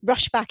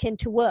rush back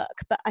into work,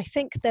 but I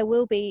think there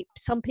will be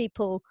some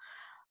people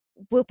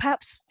will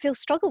perhaps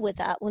struggle with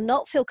that, will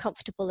not feel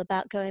comfortable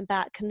about going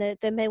back, and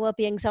there may well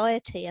be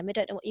anxiety. I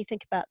don't know what you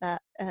think about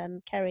that,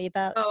 Kerry,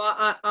 about...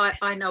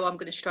 I know I'm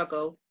going to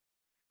struggle,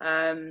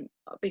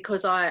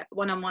 because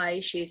one of my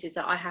issues is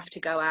that I have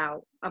to go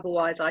out,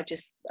 otherwise I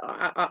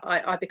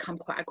become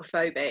quite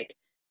agoraphobic.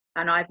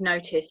 And I've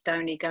noticed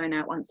only going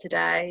out once a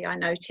day. I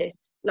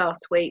noticed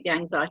last week the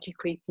anxiety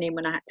creeping in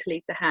when I had to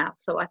leave the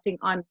house. So I think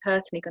I'm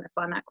personally going to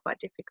find that quite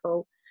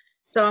difficult.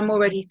 So I'm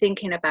already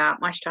thinking about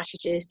my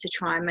strategies to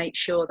try and make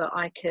sure that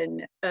I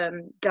can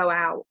go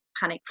out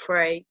panic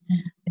free.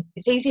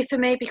 It's easy for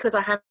me because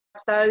I have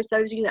those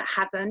of you that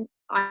haven't.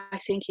 I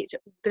think it's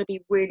going to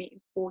be really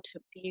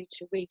important for you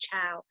to reach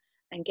out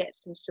and get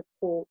some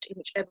support in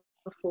whichever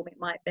form it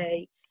might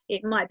be.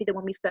 It might be that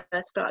when we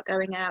first start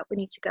going out, we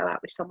need to go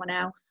out with someone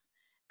else,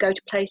 go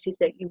to places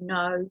that you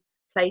know,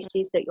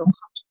 places that you're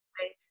comfortable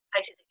with,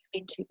 places that you've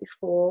been to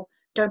before.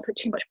 Don't put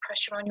too much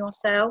pressure on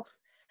yourself.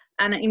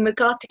 And in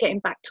regards to getting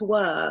back to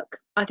work,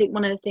 I think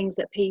one of the things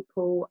that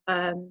people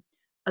are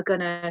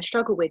going to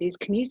struggle with is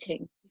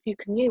commuting. If you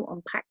commute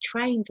on packed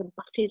trains and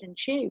buses and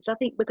tubes, I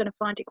think we're going to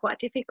find it quite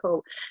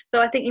difficult.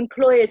 So I think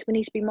employers, we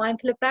need to be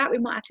mindful of that. We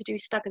might have to do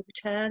staggered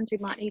returns. We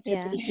might need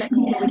to be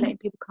flexible with letting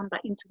people come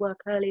back into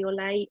work early or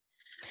late.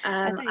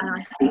 I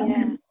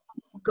think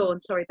Go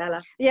on, sorry,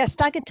 Bella. Yeah,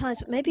 staggered times,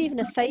 but maybe even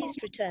a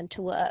phased return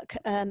to work,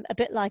 a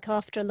bit like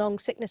after a long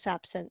sickness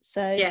absence.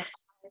 So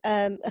yes,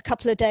 a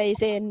couple of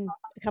days in,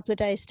 a couple of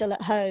days still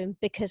at home,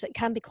 because it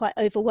can be quite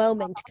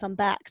overwhelming to come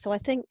back. So I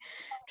think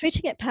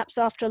treating it perhaps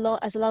after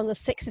as long as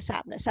sickness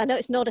absence. I know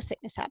it's not a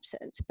sickness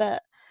absence,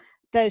 but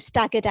those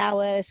staggered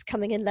hours,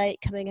 coming in late,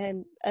 coming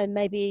in, and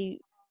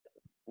maybe,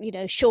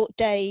 short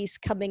days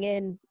coming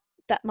in,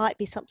 that might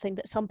be something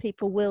that some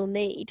people will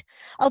need.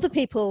 Other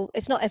people,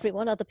 it's not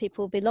everyone, other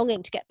people will be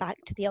longing to get back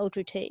to the old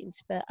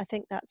routines, but I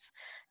think that's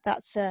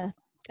an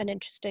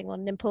interesting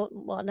one, an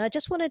important one. I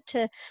just wanted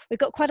to, we've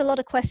got quite a lot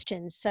of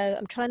questions, so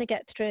I'm trying to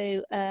get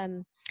through.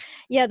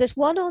 There's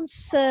one on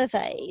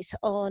surveys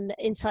on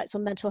insights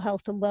on mental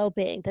health and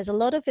well-being. There's a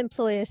lot of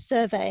employers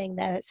surveying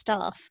their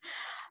staff.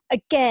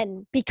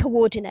 Again, be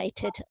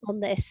coordinated on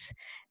this.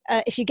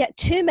 If you get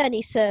too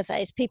many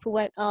surveys, people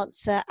won't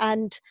answer,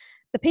 and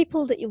the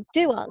people that you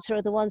do answer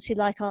are the ones who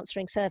like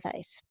answering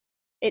surveys.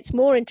 It's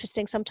more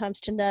interesting sometimes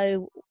to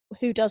know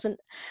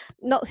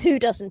not who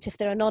doesn't if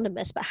they're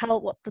anonymous, but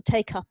what the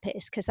take up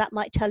is, because that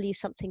might tell you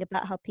something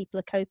about how people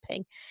are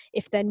coping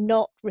if they're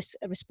not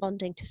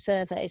responding to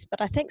surveys. But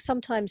I think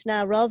sometimes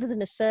now, rather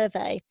than a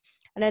survey,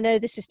 and I know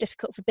this is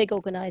difficult for big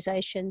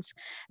organizations,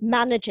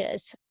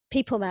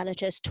 people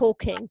managers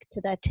talking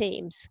to their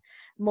teams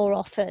more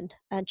often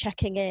and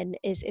checking in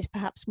is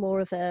perhaps more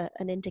of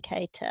an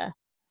indicator.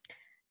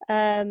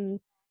 There's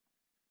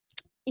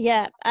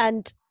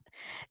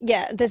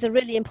a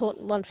really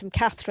important one from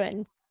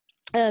Catherine,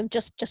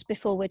 just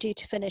before we're due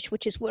to finish,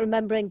 which is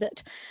remembering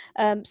that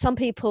some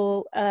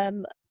people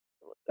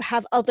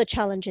have other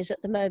challenges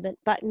at the moment,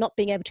 but not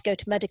being able to go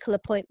to medical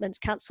appointments,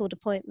 cancelled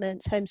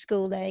appointments,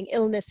 homeschooling,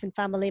 illness in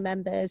family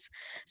members.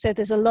 So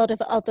there's a lot of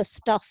other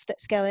stuff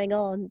that's going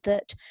on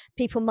that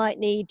people might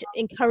need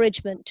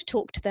encouragement to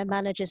talk to their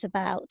managers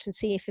about and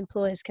see if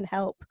employers can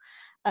help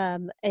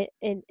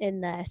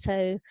in there.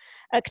 So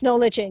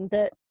acknowledging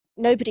that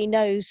nobody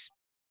knows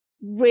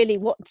really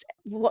what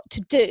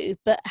to do,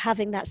 but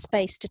having that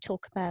space to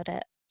talk about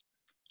it.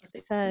 I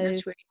think So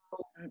that's really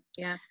important.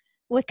 Yeah.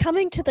 We're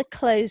coming to the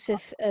close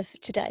of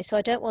today, so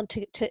I don't want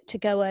to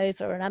go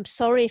over, and I'm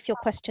sorry if your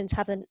questions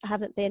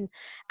haven't been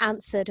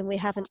answered and we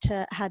haven't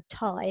had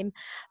time,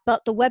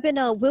 but the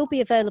webinar will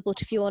be available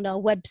to view on our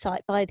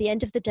website by the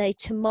end of the day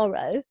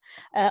tomorrow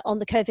on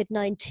the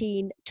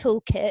COVID-19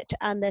 toolkit,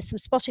 and there's some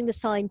spotting the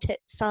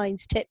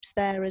signs tips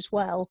there as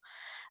well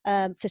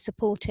for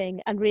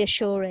supporting and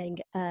reassuring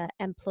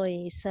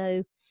employees.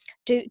 So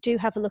do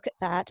have a look at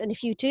that. And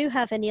if you do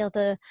have any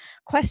other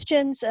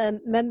questions,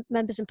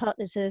 members and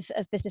partners of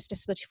Business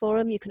Disability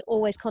Forum, you can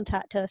always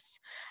contact us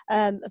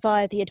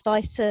via the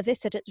advice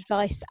service at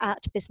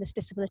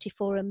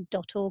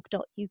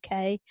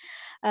advice@businessdisabilityforum.org.uk,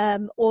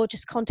 or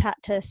just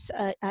contact us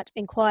at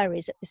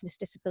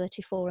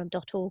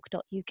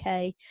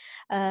enquiries@businessdisabilityforum.org.uk.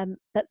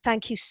 But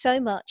thank you so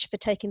much for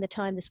taking the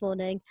time this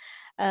morning,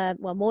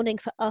 morning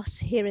for us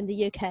here in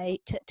the UK,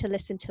 to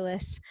listen to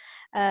us,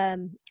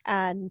 and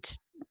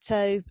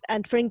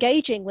for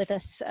engaging with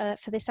us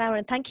for this hour.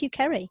 And thank you,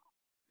 Kerry.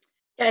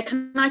 Yeah,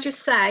 can I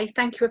just say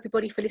thank you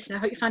everybody for listening.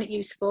 I hope you found it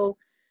useful.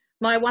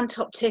 My one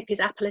top tip is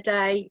apple a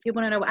day. If you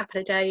want to know what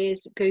apple a day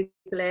is, Google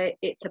it.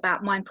 It's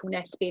about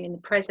mindfulness, being in the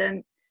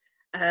present,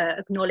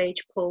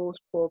 acknowledge, pause,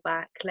 pour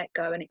back, let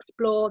go and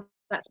explore.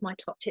 That's my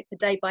top tip for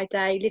day by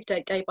day. Live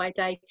day by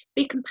day.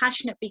 Be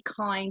compassionate, be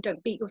kind,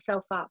 don't beat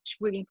yourself up. It's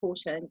really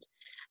important.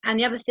 And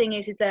the other thing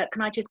is that,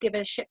 can I just give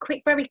a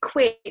very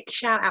quick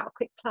shout out, a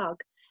quick plug?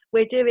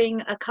 We're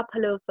doing a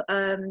couple of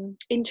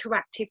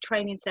interactive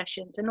training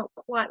sessions, and not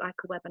quite like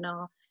a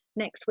webinar,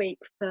 next week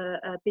for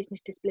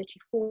Business Disability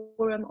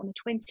Forum on the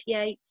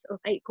 28th of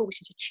April,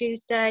 which is a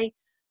Tuesday.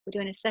 We're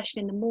doing a session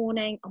in the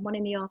morning and one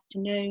in the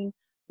afternoon.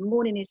 The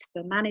morning is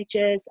for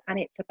managers, and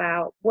it's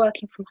about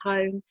working from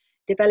home,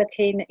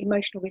 developing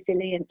emotional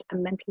resilience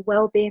and mental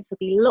well-being. So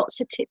there'll be lots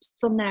of tips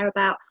on there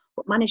about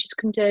what managers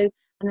can do.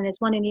 And then there's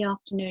one in the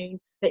afternoon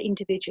for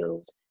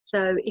individuals.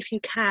 So if you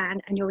can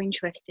and you're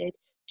interested,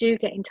 do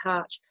get in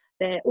touch.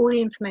 All the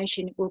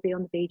information will be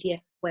on the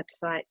BDF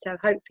website. So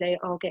hopefully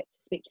I'll get to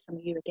speak to some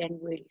of you again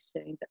really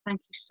soon. But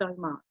thank you so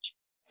much.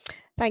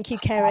 Thank you,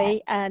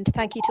 Kerry, and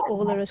thank you to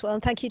Orla as well.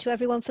 And thank you to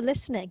everyone for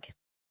listening.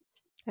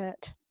 Bye.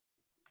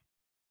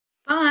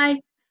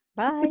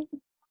 Bye.